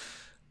close.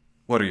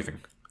 What do you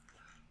think?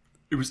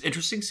 It was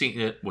interesting seeing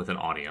it with an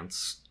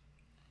audience.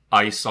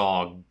 I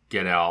saw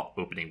Get Out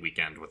opening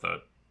weekend with a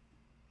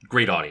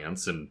great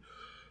audience. And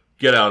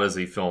Get Out is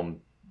a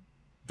film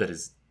that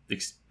is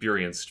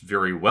experienced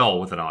very well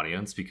with an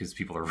audience because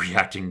people are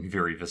reacting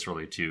very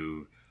viscerally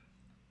to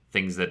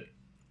things that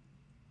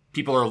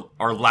people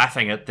are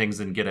laughing at things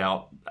in Get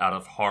Out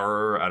of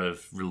horror, out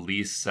of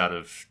release, out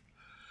of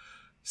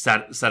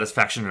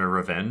satisfaction and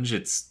revenge.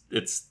 It's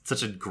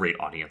such a great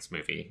audience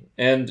movie.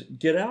 And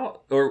Get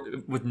Out, or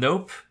with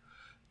Nope,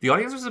 the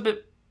audience was a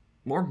bit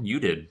more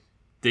muted.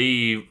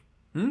 You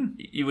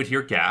would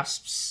hear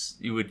gasps,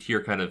 you would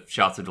hear kind of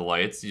shouts of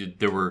delights.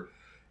 There were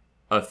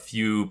a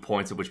few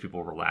points at which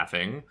people were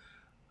laughing.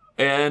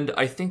 And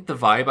I think the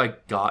vibe I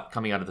got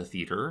coming out of the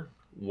theater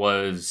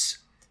was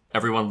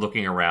everyone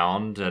looking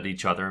around at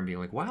each other and being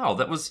like, wow,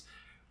 that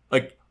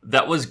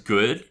was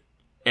good.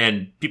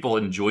 And people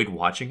enjoyed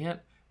watching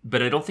it.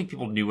 But I don't think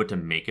people knew what to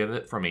make of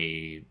it from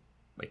a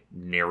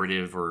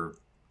narrative or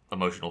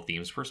emotional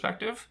themes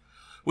perspective,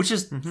 which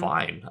is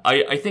fine.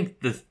 I think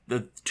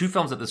the two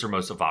films that this are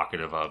most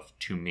evocative of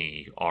to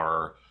me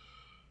are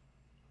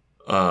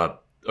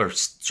or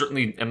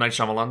certainly M. Night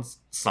Shyamalan's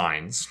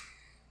Signs,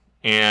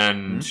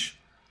 and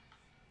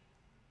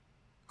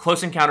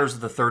Close Encounters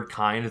of the Third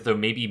Kind, though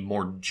maybe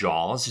more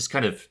Jaws, just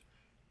kind of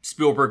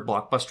Spielberg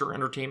blockbuster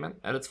entertainment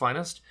at its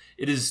finest.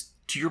 It is,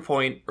 to your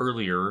point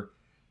earlier,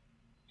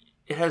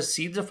 it has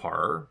scenes of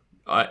horror.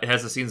 It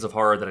has the scenes of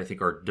horror that I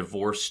think are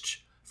divorced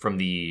from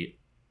the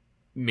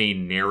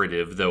main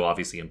narrative, though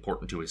obviously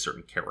important to a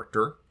certain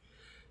character.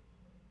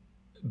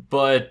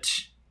 But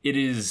it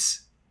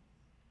is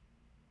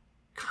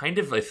kind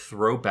of a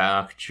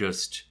throwback,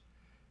 just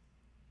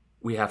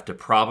we have to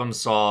problem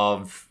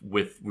solve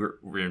with,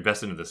 we're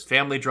invested in this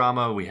family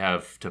drama. We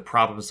have to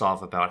problem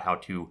solve about how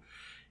to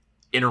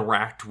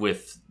interact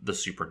with the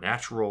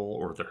supernatural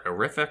or the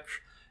horrific.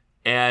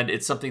 And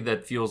it's something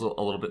that feels a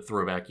little bit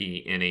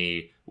throwbacky in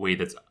a way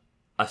that's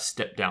a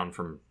step down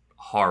from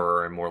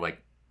horror and more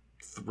like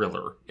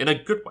thriller in a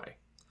good way.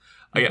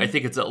 I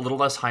think it's a little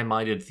less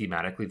high-minded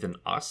thematically than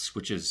Us,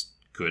 which is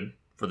good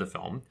for the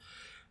film,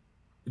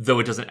 though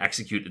it doesn't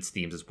execute its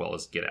themes as well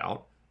as Get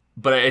Out.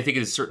 But I think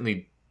it is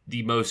certainly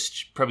the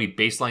most probably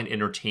baseline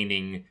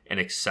entertaining and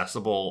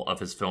accessible of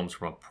his films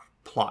from a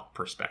plot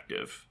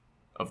perspective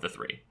of the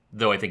three.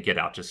 Though I think Get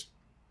Out just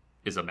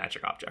is a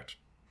magic object.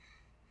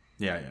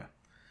 Yeah.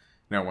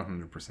 No,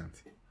 100%.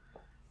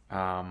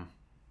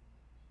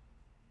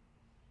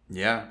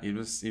 Yeah, it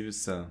was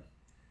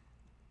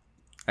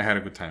I had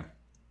a good time.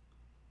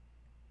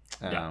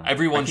 Yeah,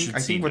 everyone should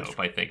see Nope,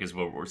 I think, is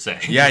what we're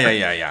saying.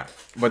 Yeah.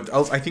 But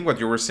also, I think what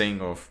you were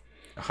saying of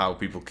how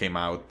people came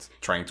out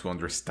trying to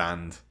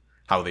understand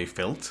how they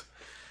felt,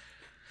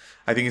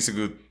 I think it's a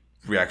good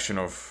reaction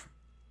of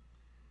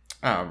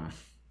I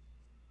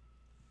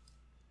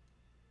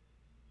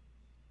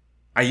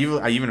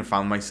even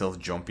found myself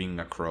jumping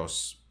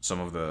across some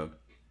of the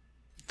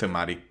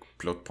thematic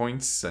plot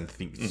points and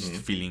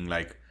feeling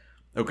like,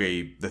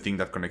 okay, the thing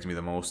that connects me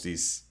the most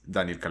is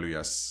Daniel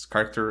Kaluuya's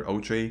character,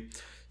 OJ.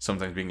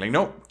 Sometimes being like,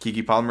 no,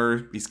 Keke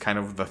Palmer is kind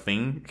of the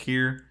thing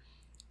here.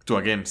 To,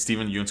 again,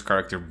 Stephen Yeun's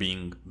character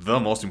being the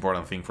most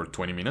important thing for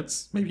 20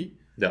 minutes, maybe.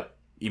 Yeah.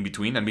 In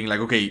between, and being like,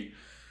 okay,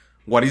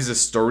 what is the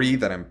story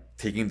that I'm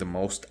taking the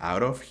most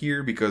out of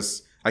here?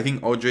 Because I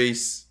think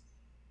OJ's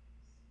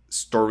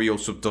story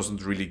also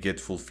doesn't really get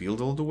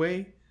fulfilled all the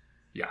way.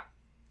 Yeah.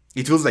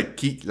 It feels like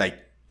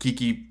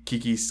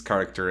Keke's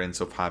character ends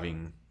up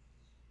having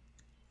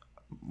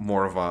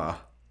more of a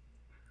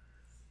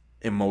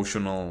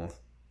emotional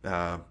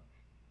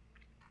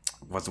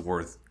what's the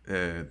word?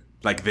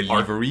 Like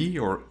delivery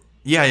arc.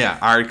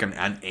 Arc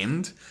and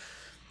end.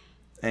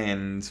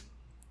 And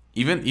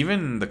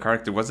even the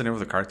character, what's the name of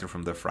the character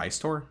from the Fry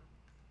Store?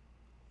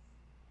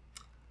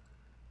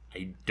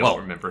 I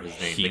don't remember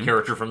his name. The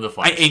character from the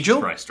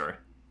Angel? Fry Store.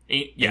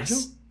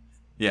 Yes.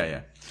 Angel?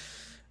 Yeah.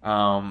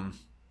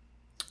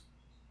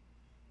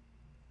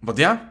 But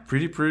yeah,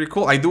 pretty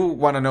cool. I do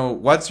want to know,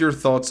 what's your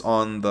thoughts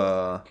on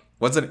the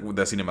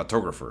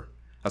cinematographer?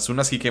 As soon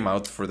as he came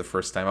out for the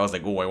first time, I was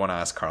like, oh, I want to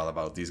ask Carl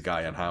about this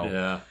guy and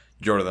how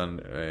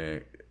Jordan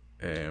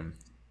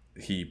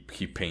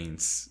he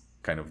paints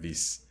kind of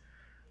this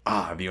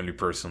the only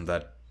person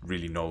that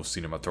really knows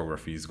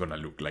cinematography is gonna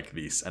look like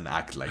this and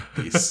act like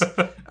this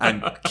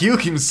and kill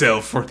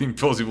himself for the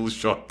impossible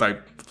shot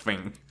type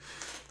thing.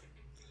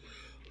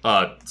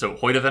 So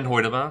Hoyte van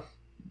Hoytema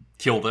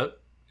killed it.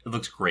 It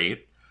looks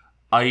great.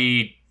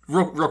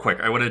 Real quick,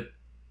 I want to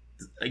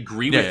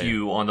agree with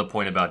you on the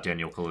point about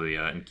Daniel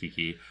Kaluuya and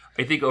Keke.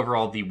 I think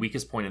overall the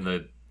weakest point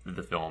in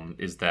the film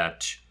is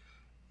that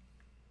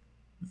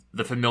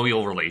the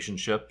familial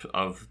relationship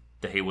of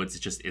the Haywoods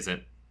just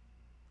isn't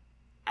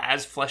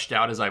as fleshed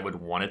out as I would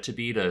want it to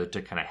be to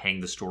kind of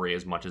hang the story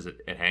as much as it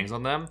hangs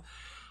on them.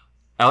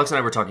 Alex and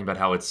I were talking about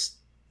how it's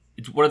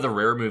one of the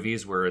rare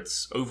movies where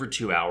it's over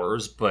 2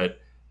 hours, but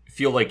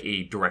feel like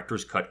a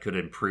director's cut could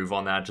improve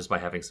on that just by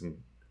having some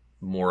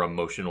more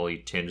emotionally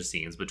tinged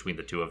scenes between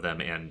the two of them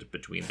and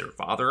between their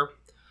father.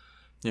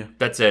 Yeah.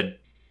 That said,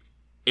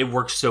 it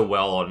works so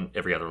well on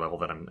every other level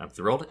that I'm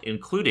thrilled,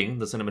 including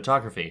the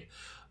cinematography.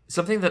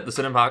 Something that the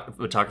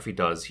cinematography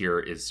does here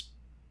is,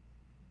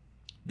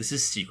 this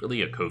is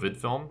secretly a COVID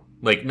film.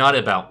 Like, not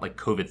about like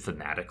COVID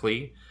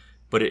thematically,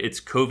 but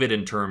it's COVID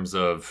in terms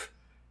of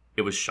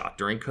it was shot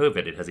during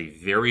COVID. It has a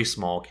very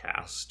small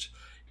cast.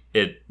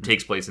 It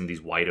takes place in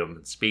these wide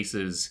open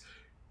spaces.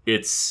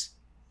 It's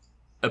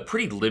a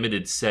pretty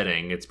limited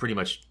setting. It's pretty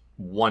much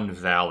one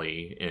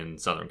valley in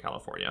Southern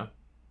California.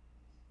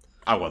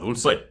 Agua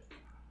Dulce. But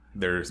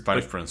their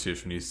Spanish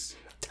pronunciation is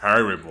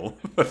terrible.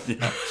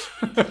 Yeah.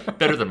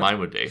 Better than mine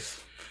would be.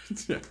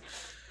 Yeah.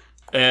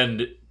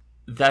 And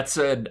that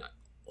said,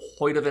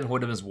 Hoyte van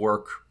Hoytema's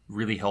work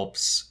really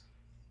helps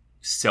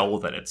sell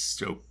that it's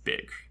so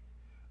big.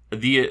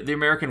 The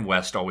American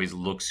West always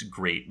looks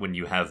great when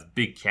you have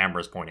big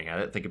cameras pointing at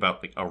it. Think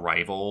about like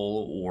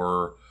Arrival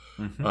or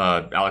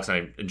Alex and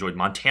I enjoyed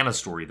Montana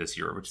Story this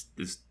year, which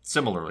is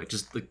similarly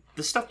just like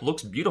this stuff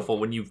looks beautiful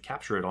when you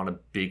capture it on a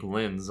big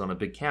lens on a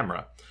big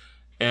camera.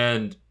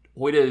 And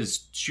Hoyte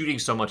is shooting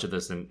so much of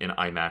this in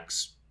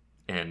IMAX,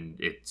 and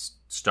it's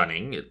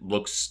stunning. It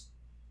looks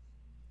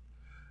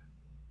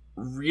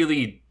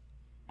really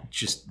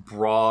just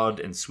broad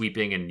and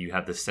sweeping, and you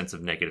have this sense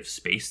of negative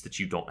space that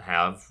you don't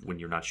have when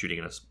you're not shooting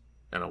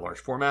in a large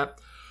format.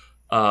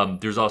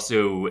 There's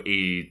also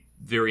a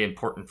very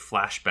important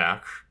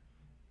flashback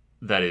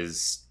that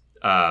is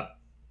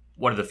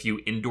one of the few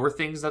indoor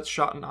things that's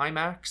shot in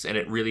IMAX, and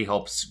it really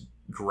helps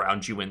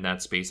ground you in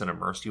that space and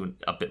immerse you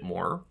a bit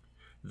more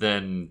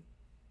than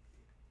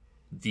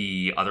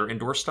the other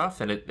indoor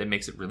stuff, and it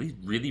makes it really,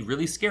 really,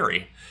 really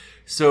scary.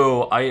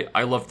 So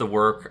I loved the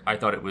work. I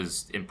thought it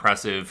was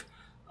impressive.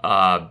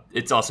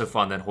 It's also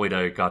fun that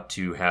Hoyda got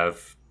to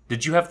have...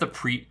 Did you have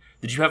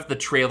the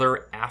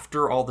trailer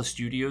after all the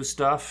studio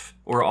stuff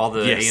or all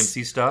the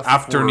AMC stuff?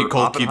 After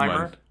Nicole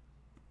Kidman.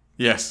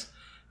 Yes.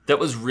 That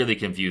was really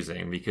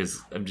confusing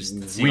because I'm just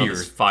seeing all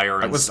this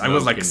fire and I was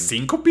like,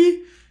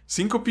 Syncope?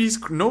 Syncope's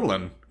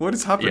Nolan. What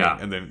is happening? Yeah.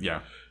 And then,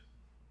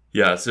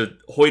 Yeah, so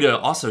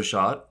Hoyda also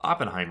shot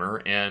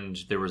Oppenheimer, and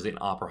there was an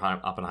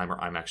Oppenheimer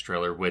IMAX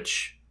trailer,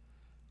 which,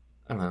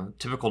 I don't know,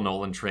 typical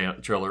Nolan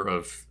trailer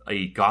of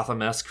a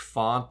Gotham-esque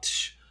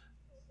font,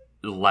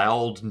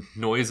 loud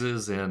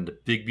noises, and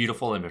big,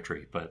 beautiful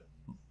imagery. But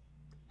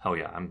hell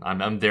yeah,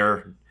 I'm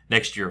there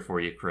next year for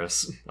you,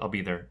 Chris. I'll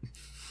be there.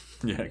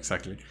 Yeah,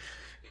 exactly.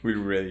 We're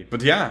ready.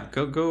 But yeah,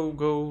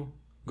 go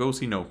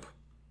see Nope.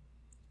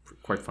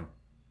 Quite fun.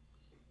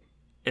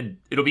 And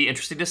it'll be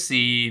interesting to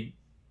see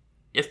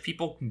if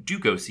people do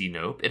go see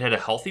Nope. It had a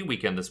healthy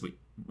weekend this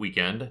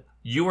weekend.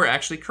 You were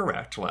actually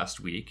correct last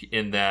week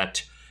in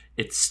that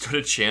it stood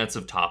a chance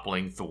of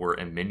toppling Thor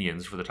and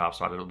Minions for the top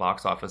spot at the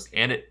box office,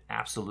 and it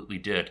absolutely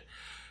did.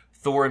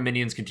 Thor and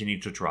Minions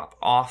continued to drop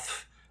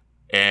off,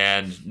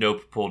 and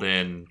Nope pulled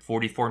in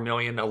 $44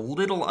 million, a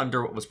little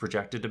under what was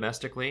projected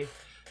domestically,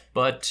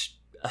 but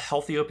a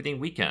healthy opening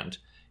weekend.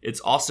 It's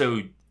also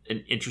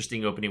an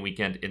interesting opening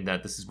weekend in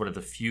that this is one of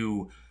the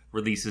few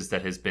releases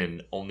that has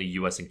been only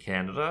US and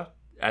Canada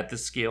at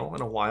this scale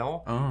in a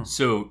while. Oh,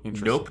 so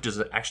Nope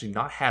does actually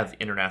not have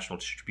international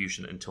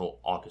distribution until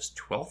August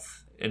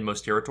 12th in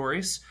most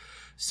territories.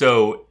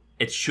 So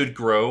it should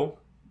grow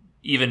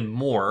even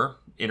more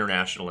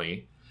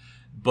internationally.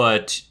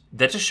 But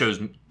that just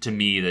shows to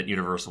me that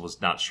Universal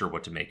was not sure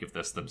what to make of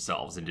this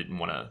themselves and didn't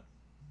want to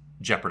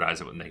jeopardize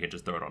it when they could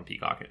just throw it on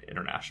Peacock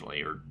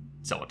internationally or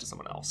sell it to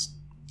someone else.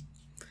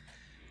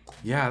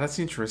 Yeah, that's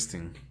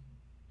interesting.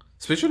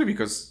 Especially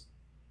because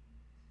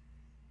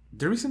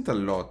there isn't a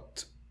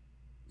lot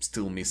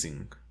still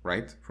missing,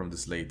 right? From the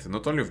slate.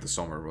 Not only of the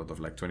summer, but of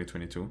like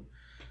 2022.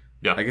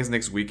 Yeah. I guess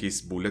next week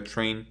is Bullet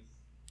Train.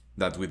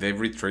 That with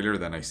every trailer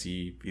that I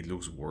see, it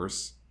looks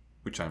worse.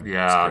 Which I'm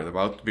scared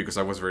about because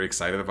I was very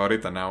excited about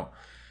it. And now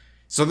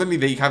suddenly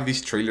they have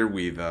this trailer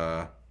with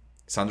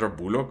Sandra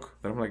Bullock.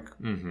 That I'm like,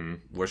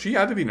 was she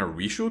added in a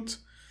reshoot?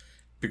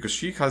 Because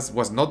she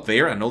was not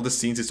there and all the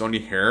scenes is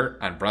only her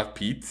and Brad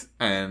Pitt.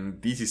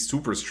 And this is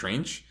super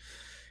strange.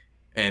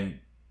 And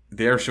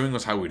they are showing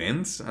us how it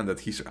ends and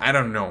that he's... I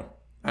don't know.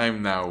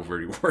 I'm now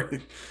very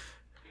worried.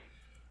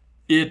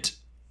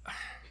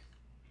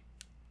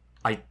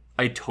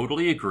 I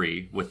totally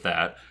agree with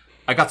that.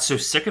 I got so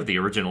sick of the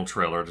original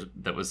trailer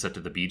that was set to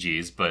the Bee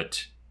Gees,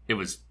 but it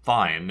was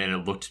fine and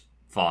it looked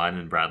fun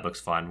and Brad looks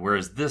fun.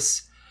 Whereas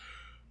this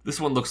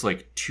one looks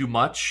like too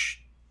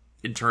much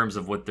in terms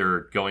of what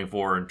they're going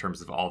for, in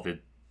terms of all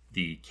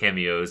the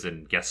cameos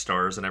and guest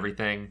stars and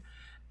everything.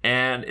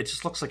 And it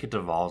just looks like it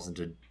devolves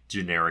into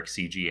generic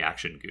CG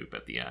action goop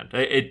at the end.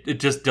 It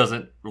just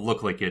doesn't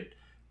look like it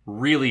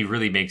really,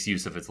 really makes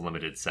use of its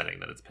limited setting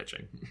that it's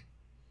pitching.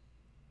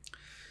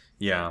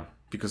 Yeah,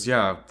 because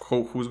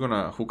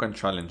who can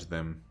challenge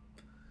them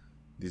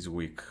this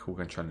week? Who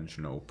can challenge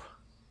Nope?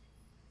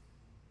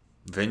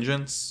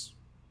 Vengeance,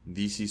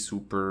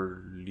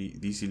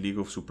 DC League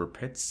of Super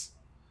Pets.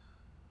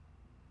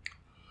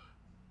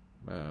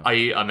 I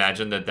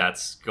imagine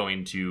that's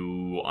going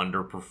to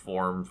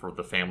underperform for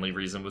the family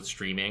reason with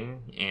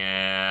streaming,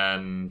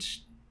 and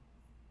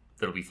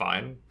that'll be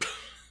fine.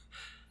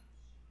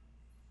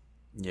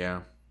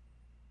 Yeah.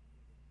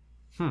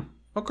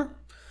 Okay.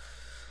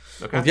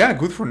 Okay. Yeah,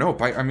 good for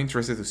Nope. I'm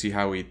interested to see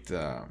how it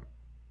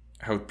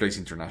plays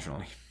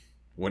internationally,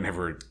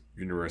 whenever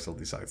Universal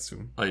decides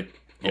to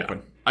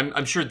open.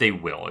 I'm sure they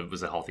will. It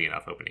was a healthy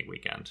enough opening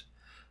weekend.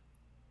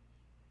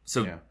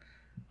 So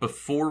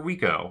before we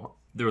go,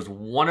 there was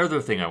one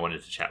other thing I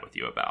wanted to chat with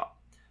you about,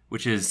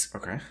 which is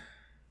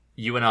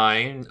you and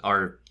I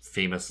are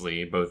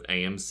famously both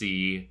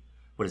AMC.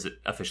 What is it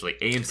officially?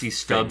 AMC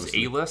Stubs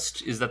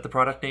A-List. Is that the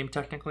product name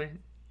technically?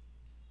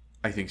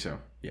 I think so.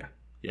 Yeah.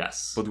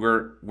 Yes. But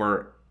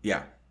we're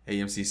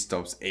AMC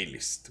Stubs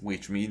A-List,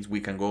 which means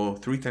we can go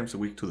 3 times a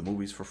week to the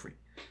movies for free.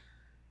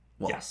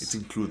 Well, yes. It's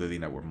included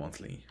in our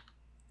monthly.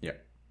 Yeah.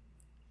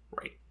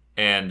 Right.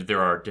 And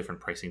there are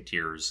different pricing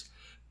tiers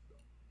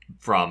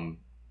from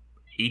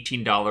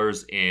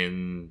 $18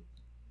 in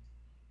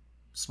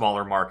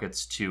smaller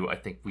markets to, I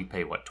think we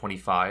pay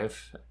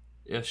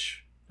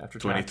 $25-ish after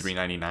tax.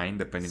 $23.99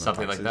 depending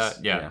something on taxes.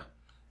 Like that.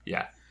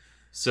 Yeah.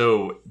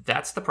 So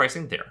that's the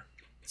pricing there.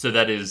 So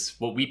that is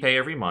what we pay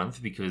every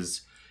month,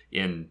 because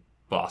in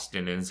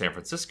Boston and San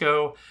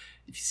Francisco,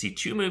 if you see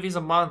 2 movies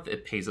a month,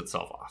 it pays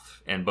itself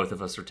off. And both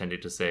of us are tending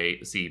to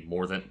see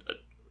more than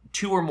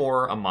 2 or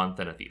more a month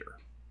in a theater.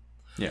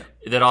 Yeah.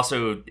 That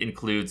also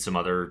includes some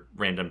other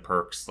random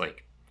perks,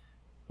 like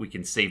we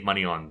can save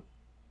money on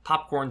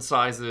popcorn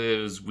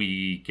sizes.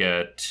 We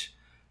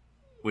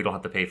don't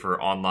have to pay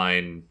for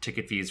online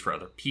ticket fees for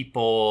other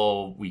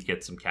people. We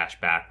get some cash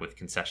back with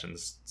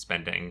concessions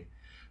spending.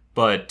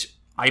 But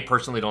I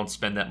personally don't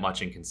spend that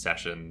much in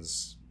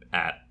concessions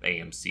at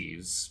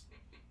AMC's.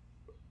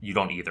 You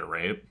don't either,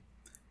 right?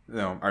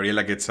 No,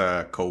 Ariela gets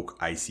a Coke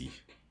Icy.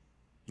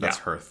 That's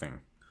her thing.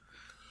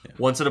 Yeah.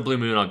 Once in a blue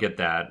moon, I'll get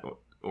that,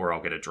 or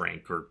I'll get a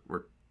drink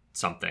or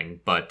something.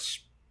 But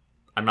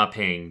I'm not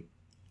paying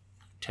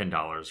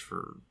 $10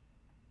 for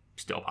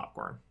stale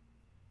popcorn.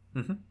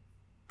 Mm-hmm.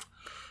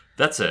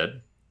 That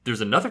said,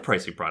 there's another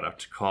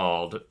product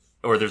called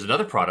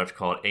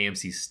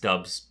AMC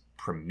Stubs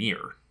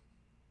Premiere.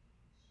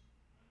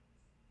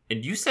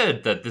 And you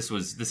said that this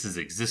has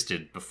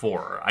existed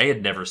before. I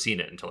had never seen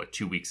it until like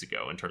 2 weeks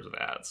ago in terms of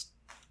ads.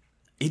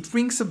 It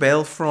rings a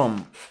bell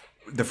from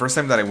the first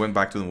time that I went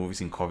back to the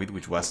movies in COVID,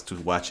 which was to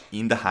watch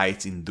In the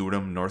Heights in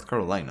Durham, North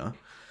Carolina.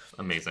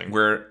 Amazing.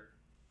 Where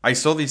I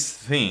saw this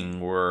thing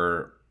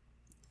where,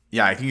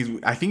 I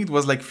think it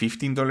was like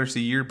 $15 a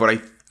year, but I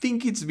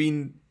think it's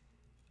been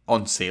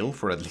on sale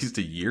for at least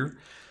a year.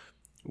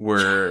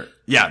 Where,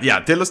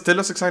 tell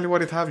us exactly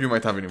what it have. You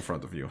might have it in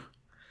front of you.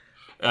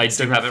 I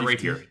do have it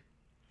right here.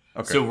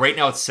 Okay. So right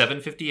now it's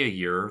 $7.50 a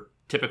year.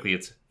 Typically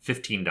it's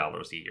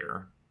 $15 a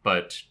year,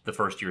 but the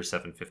first year is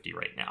 $7.50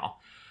 right now.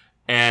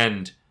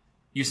 And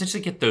you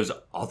essentially get those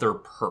other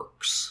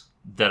perks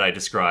that I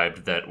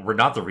described that were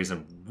not the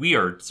reason we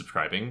are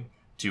subscribing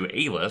to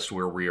A-List,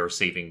 where we are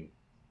saving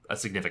a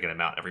significant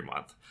amount every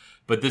month.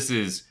 But this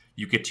is,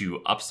 you get to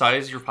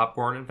upsize your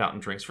popcorn and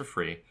fountain drinks for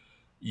free.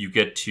 You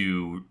get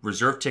to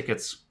reserve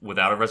tickets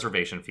without a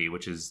reservation fee,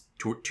 which is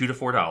 $2 to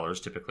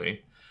 $4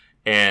 typically.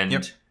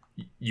 And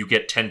you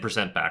get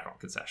 10% back on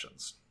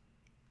concessions.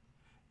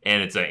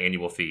 And it's an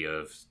annual fee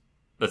of,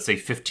 let's say,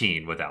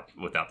 $15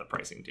 without the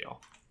pricing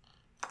deal.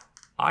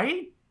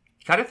 I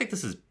kind of think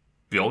this is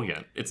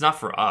brilliant. It's not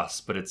for us,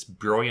 but it's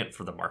brilliant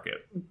for the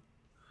market.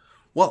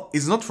 Well,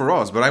 it's not for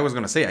us, but I was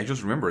going to say, I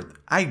just remembered.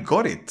 I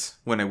got it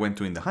when I went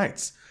to In the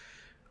Heights.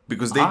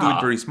 Because they do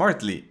it very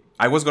smartly.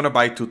 I was going to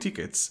buy 2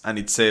 tickets, and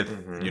it said,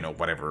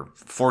 whatever,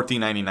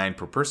 $14.99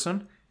 per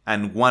person,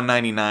 and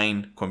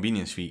 $1.99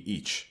 convenience fee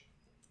each.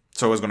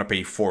 So I was going to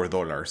pay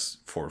 $4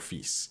 for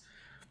fees.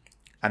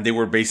 And they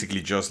were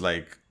basically just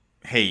like,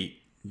 hey,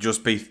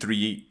 just pay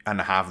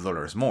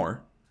 $3.50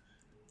 more.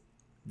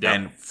 Yep.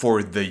 And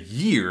for the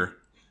year,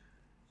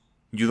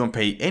 you don't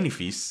pay any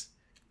fees.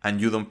 And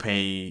you don't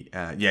pay,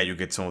 you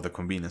get some of the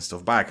convenience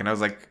stuff back. And I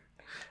was like,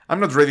 I'm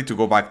not ready to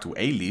go back to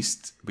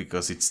A-List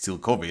because it's still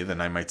COVID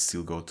and I might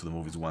still go to the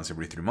movies once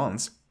every 3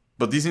 months.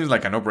 But this seems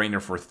like a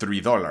no-brainer for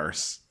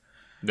 $3.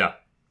 Yeah.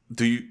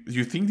 Do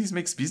you think this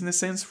makes business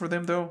sense for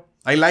them, though?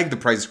 I like the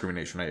price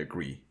discrimination, I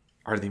agree.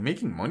 Are they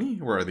making money,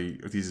 or are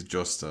this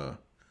just so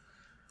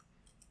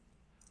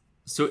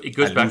it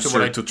goes back to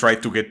what to try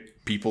to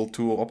get people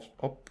to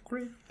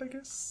upgrade, I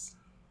guess?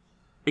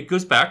 It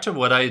goes back to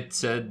what I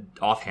said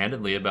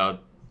offhandedly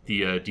about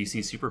the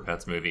DC Super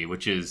Pets movie,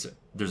 which is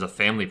there's a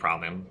family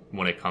problem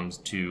when it comes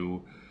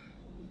to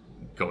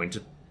going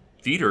to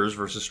theaters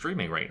versus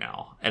streaming right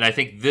now. And I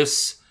think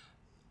this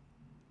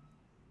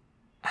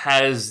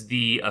has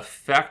the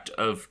effect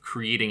of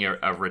creating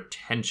a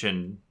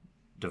retention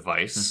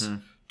device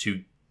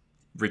to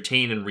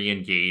retain and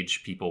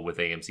re-engage people with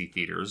AMC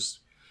theaters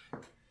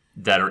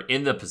that are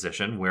in the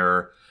position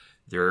where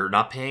they're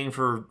not paying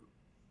for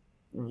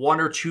 1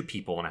 or 2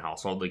 people in a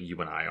household like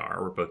you and I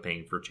are. We're both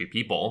paying for 2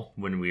 people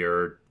when we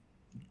are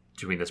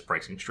doing this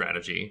pricing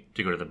strategy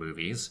to go to the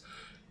movies.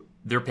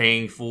 They're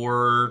paying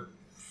for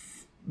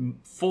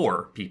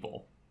 4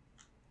 people,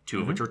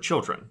 2 of which are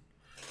children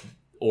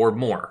or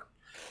more.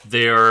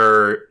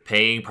 They're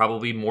paying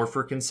probably more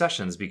for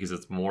concessions because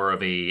it's more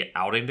of a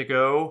outing to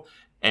go.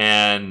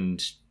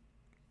 And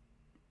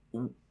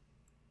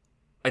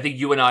I think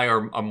you and I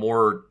are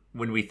more,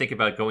 when we think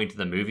about going to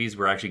the movies,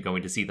 we're actually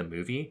going to see the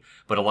movie.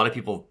 But a lot of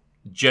people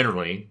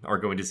generally are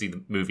going to see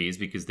the movies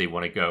because they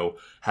want to go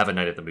have a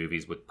night at the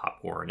movies with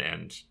popcorn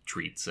and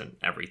treats and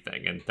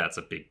everything. And that's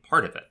a big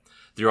part of it.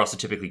 They're also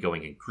typically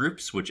going in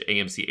groups, which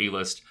AMC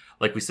A-List,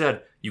 like we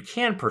said, you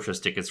can purchase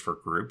tickets for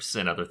groups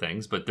and other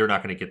things, but they're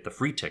not going to get the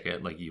free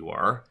ticket like you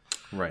are.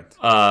 Right.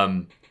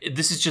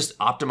 This is just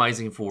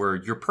optimizing for,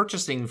 you're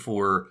purchasing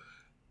for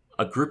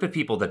a group of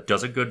people that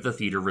doesn't go to the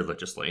theater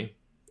religiously.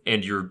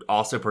 And you're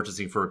also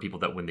purchasing for people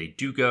that when they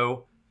do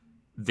go,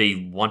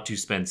 they want to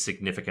spend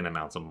significant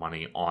amounts of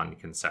money on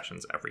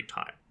concessions every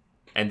time.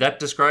 And that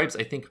describes,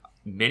 I think,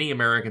 many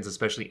Americans,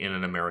 especially in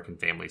an American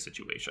family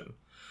situation.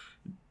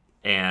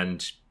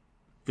 And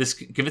this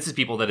convinces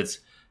people that it's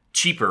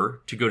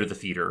cheaper to go to the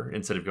theater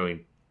instead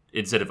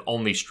of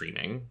only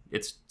streaming.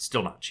 It's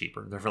still not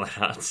cheaper. They're really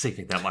not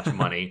saving that much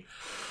money.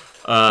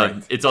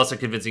 Right. It's also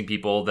convincing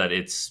people that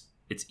it's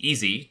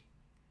easy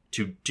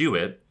to do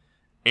it,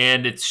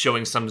 and it's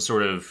showing some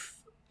sort of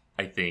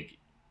I think,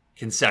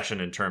 concession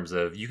in terms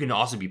of you can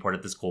also be part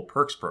of this cool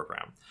perks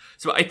program.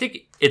 So I think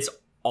it's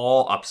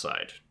all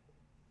upside.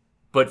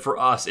 But for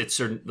us, it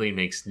certainly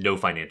makes no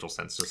financial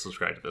sense to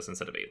subscribe to this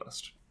instead of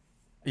A-List.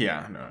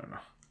 Yeah, no.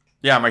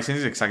 Yeah, my sense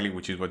is exactly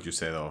which is what you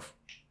said of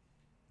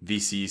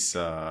this is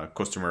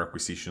customer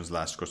acquisition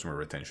 / customer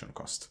retention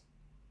cost.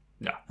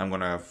 Yeah. I'm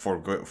going to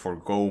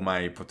forgo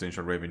my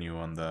potential revenue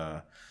on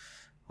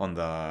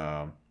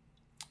the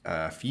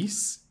fees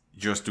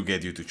just to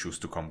get you to choose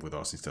to come with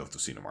us instead of to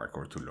Cinemark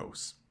or to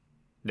Lowe's.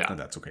 Yeah. And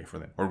that's okay for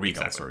them. Or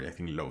Regal, Exactly. sorry. I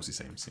think Lowe's is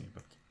AMC.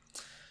 But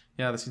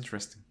yeah, that's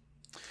interesting.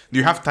 Do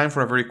you have time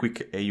for a very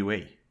quick AUA?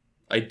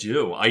 I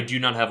do. I do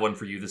not have one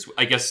for you this week.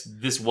 I guess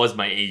this was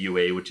my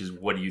AUA, which is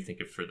what do you think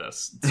of for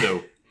this?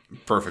 So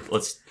Perfect.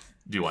 let's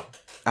do one.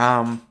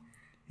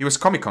 It was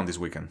Comic-Con this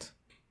weekend.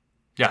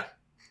 Yeah.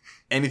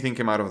 Anything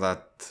came out of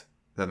that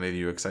made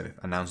you excited?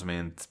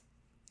 Announcement,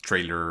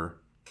 trailer,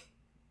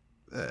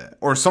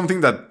 or something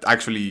that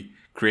actually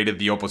created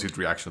the opposite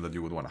reaction that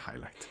you would want to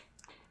highlight?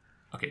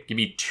 Okay, give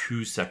me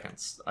 2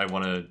 seconds. I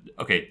want to...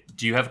 Okay,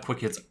 do you have quick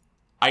hits?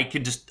 I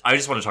just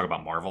want to talk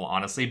about Marvel,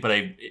 honestly, but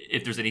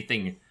if there's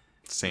anything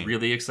Same.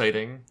 really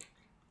exciting...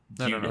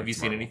 No, have you it's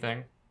seen Marvel.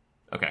 anything?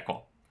 Okay,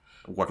 cool.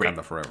 Wakanda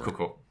Great. Forever.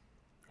 Cool.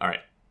 All right,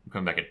 I'm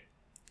coming back in.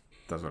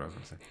 That's what I was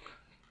going to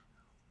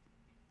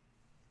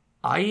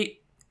say.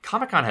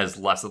 Comic-Con has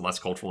less and less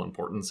cultural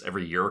importance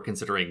every year,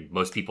 considering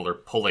most people are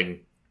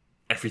pulling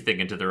everything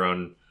into their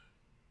own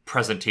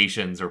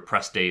presentations or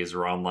press days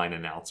or online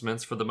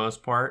announcements for the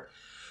most part.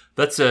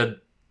 That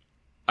said,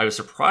 I was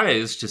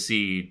surprised to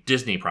see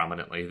Disney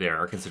prominently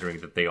there,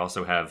 considering that they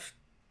also have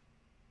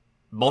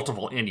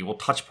multiple annual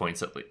touch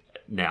points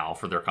now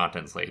for their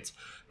content slates.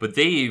 But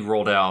they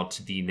rolled out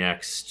the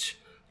next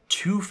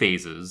 2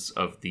 phases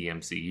of the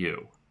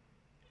MCU.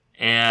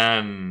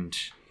 And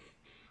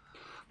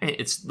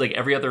it's like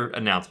every other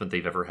announcement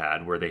they've ever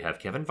had where they have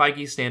Kevin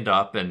Feige stand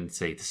up and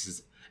say, this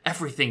is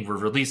everything we're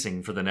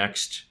releasing for the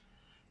next,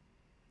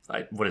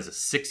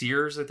 6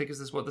 years, I think is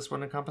this what this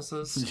one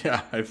encompasses?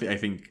 Yeah, I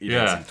think it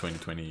Yeah. ends in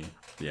 2020.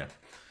 Yeah.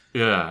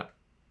 Yeah.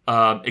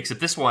 Except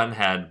this one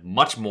had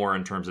much more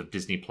in terms of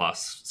Disney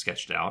Plus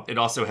sketched out. It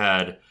also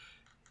had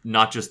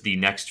not just the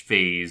next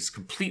phase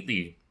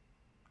completely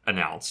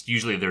announced.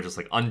 Usually they're just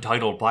like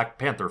untitled Black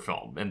Panther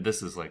film. And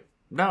this is like,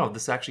 no,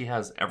 this actually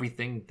has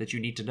everything that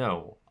you need to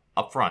know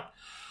up front.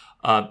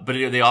 But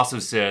they also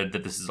said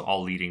that this is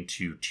all leading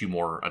to 2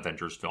 more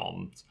Avengers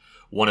films.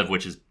 One of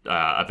which is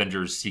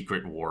Avengers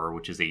Secret War,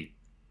 which is a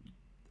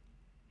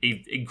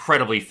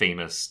incredibly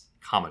famous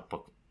comic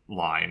book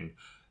line,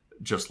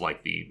 just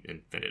like the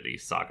Infinity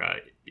Saga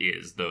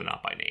is, though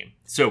not by name.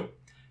 So,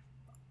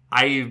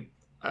 I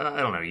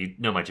don't know. You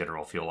know my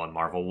general feel on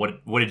Marvel.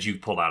 What did you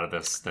pull out of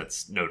this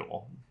that's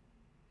notable?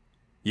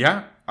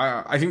 Yeah,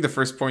 I think the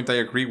first point I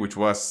agree, which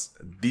was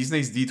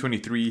Disney's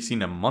D23 is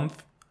in a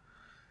month.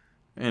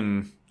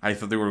 And I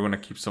thought they were going to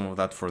keep some of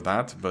that for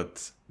that,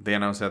 but they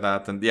announced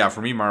that. And yeah,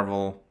 for me,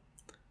 Marvel,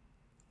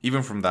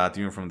 even from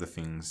the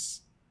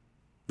things,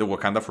 the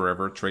Wakanda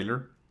Forever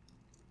trailer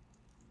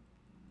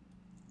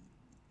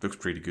looks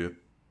pretty good.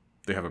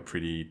 They have a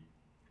pretty...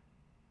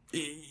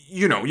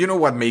 You know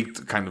what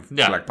made kind of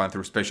Black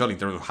Panther special in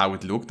terms of how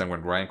it looked and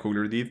what Ryan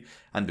Coogler did,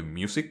 and the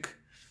music.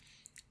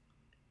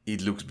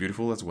 It looks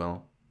beautiful as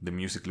well. The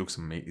music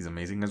is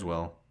amazing as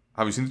well.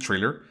 Have you seen the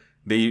trailer?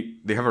 They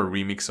have a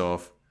remix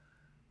of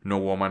No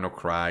Woman No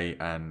Cry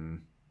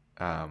and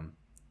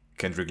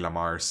Kendrick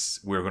Lamar's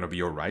We're Gonna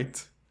Be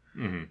Alright.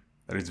 Mm-hmm.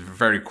 That is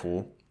very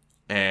cool.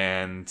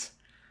 And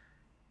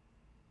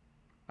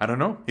I don't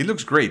know. It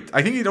looks great.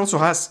 I think it also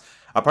has...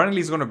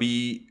 Apparently it's gonna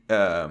be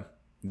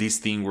this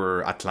thing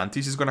where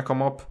Atlantis is gonna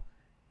come up.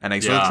 And I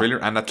saw the trailer,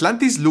 and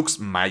Atlantis looks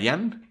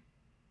Mayan.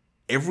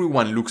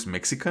 Everyone looks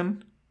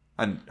Mexican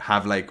and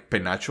have like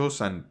penachos,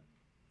 and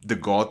the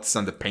gods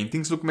and the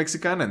paintings look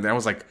Mexican. And then I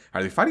was like,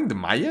 are they fighting the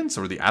Mayans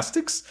or the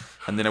Aztecs?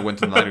 And then I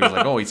went online and it was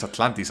like, oh, it's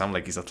Atlantis. I'm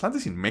like, is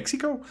Atlantis in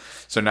Mexico?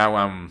 So now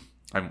I'm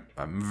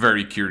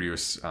very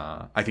curious.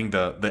 I think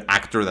the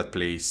actor that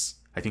plays,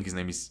 I think his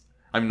name is,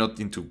 I'm not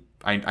into,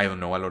 I don't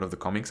know a lot of the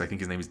comics. I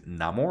think his name is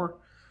Namor,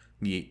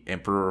 the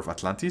Emperor of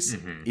Atlantis.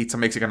 Mm-hmm. It's a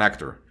Mexican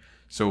actor.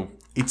 So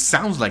it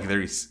sounds like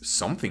there is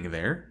something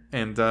there.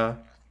 And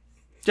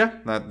yeah,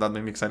 that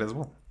made me excited as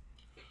well.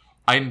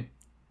 I'm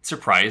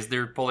surprised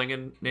they're pulling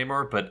in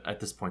Namor, but at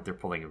this point they're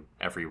pulling in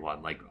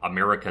everyone. Like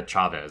America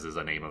Chavez is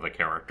a name of a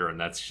character, and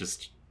that's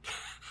just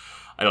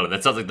I don't know,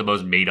 that sounds like the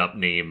most made up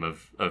name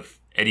of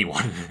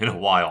anyone in a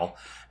while.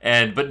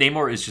 But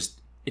Namor is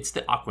just, it's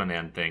the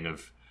Aquaman thing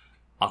of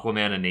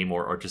Aquaman and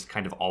Namor are just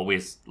kind of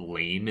always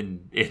lame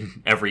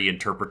in every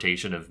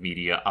interpretation of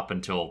media up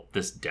until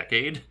this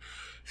decade.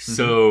 Mm-hmm.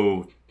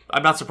 So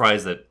I'm not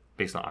surprised that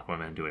based on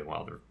Aquaman doing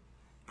well, they're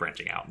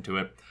branching out into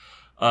it.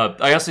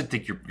 I also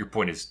think your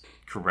point is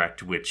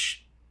correct,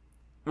 which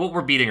what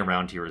we're beating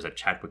around here is that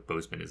Chadwick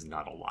Boseman is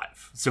not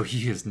alive. So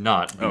he is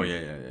not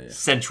the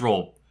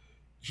central...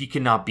 He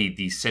cannot be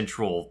the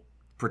central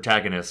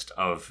protagonist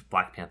of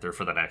Black Panther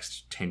for the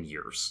next 10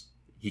 years.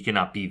 He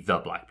cannot be the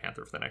Black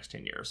Panther for the next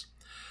 10 years.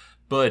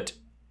 But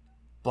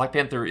Black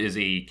Panther is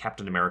a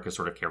Captain America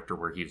sort of character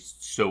where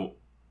he's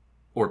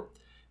or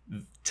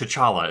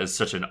T'Challa is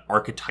such an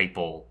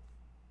archetypal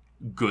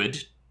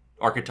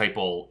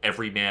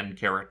everyman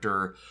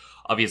character.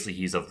 Obviously,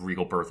 he's of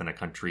regal birth in a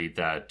country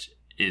that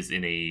is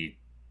in a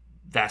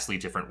vastly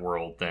different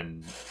world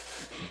than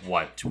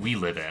what we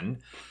live in.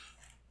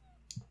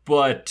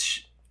 But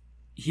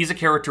he's a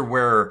character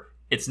where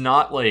it's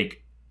not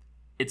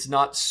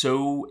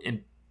so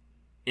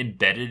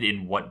embedded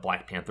in what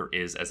Black Panther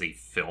is as a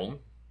film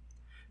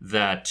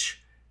that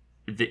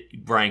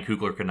Ryan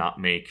Coogler could not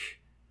make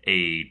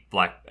a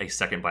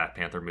second Black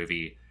Panther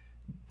movie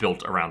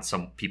built around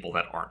some people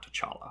that aren't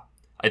T'Challa.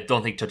 I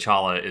don't think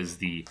T'Challa is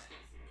the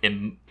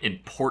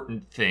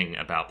important thing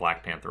about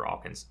Black Panther,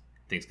 all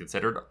things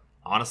considered.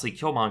 Honestly,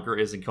 Killmonger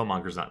is, and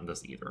Killmonger's not in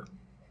this either.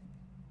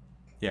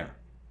 Yeah.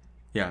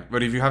 Yeah,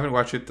 but if you haven't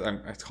watched it,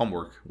 it's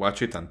homework.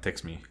 Watch it and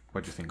text me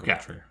what you think of the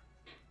trailer.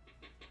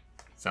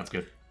 Sounds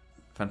good.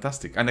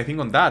 Fantastic. And I think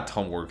on that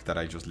homework that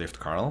I just left,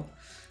 Carl,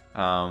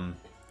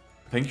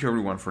 thank you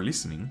everyone for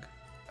listening.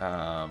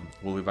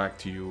 We'll be back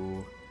to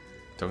you,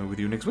 talking with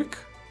you next week.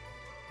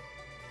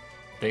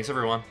 Thanks,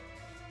 everyone.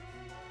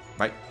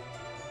 Bye.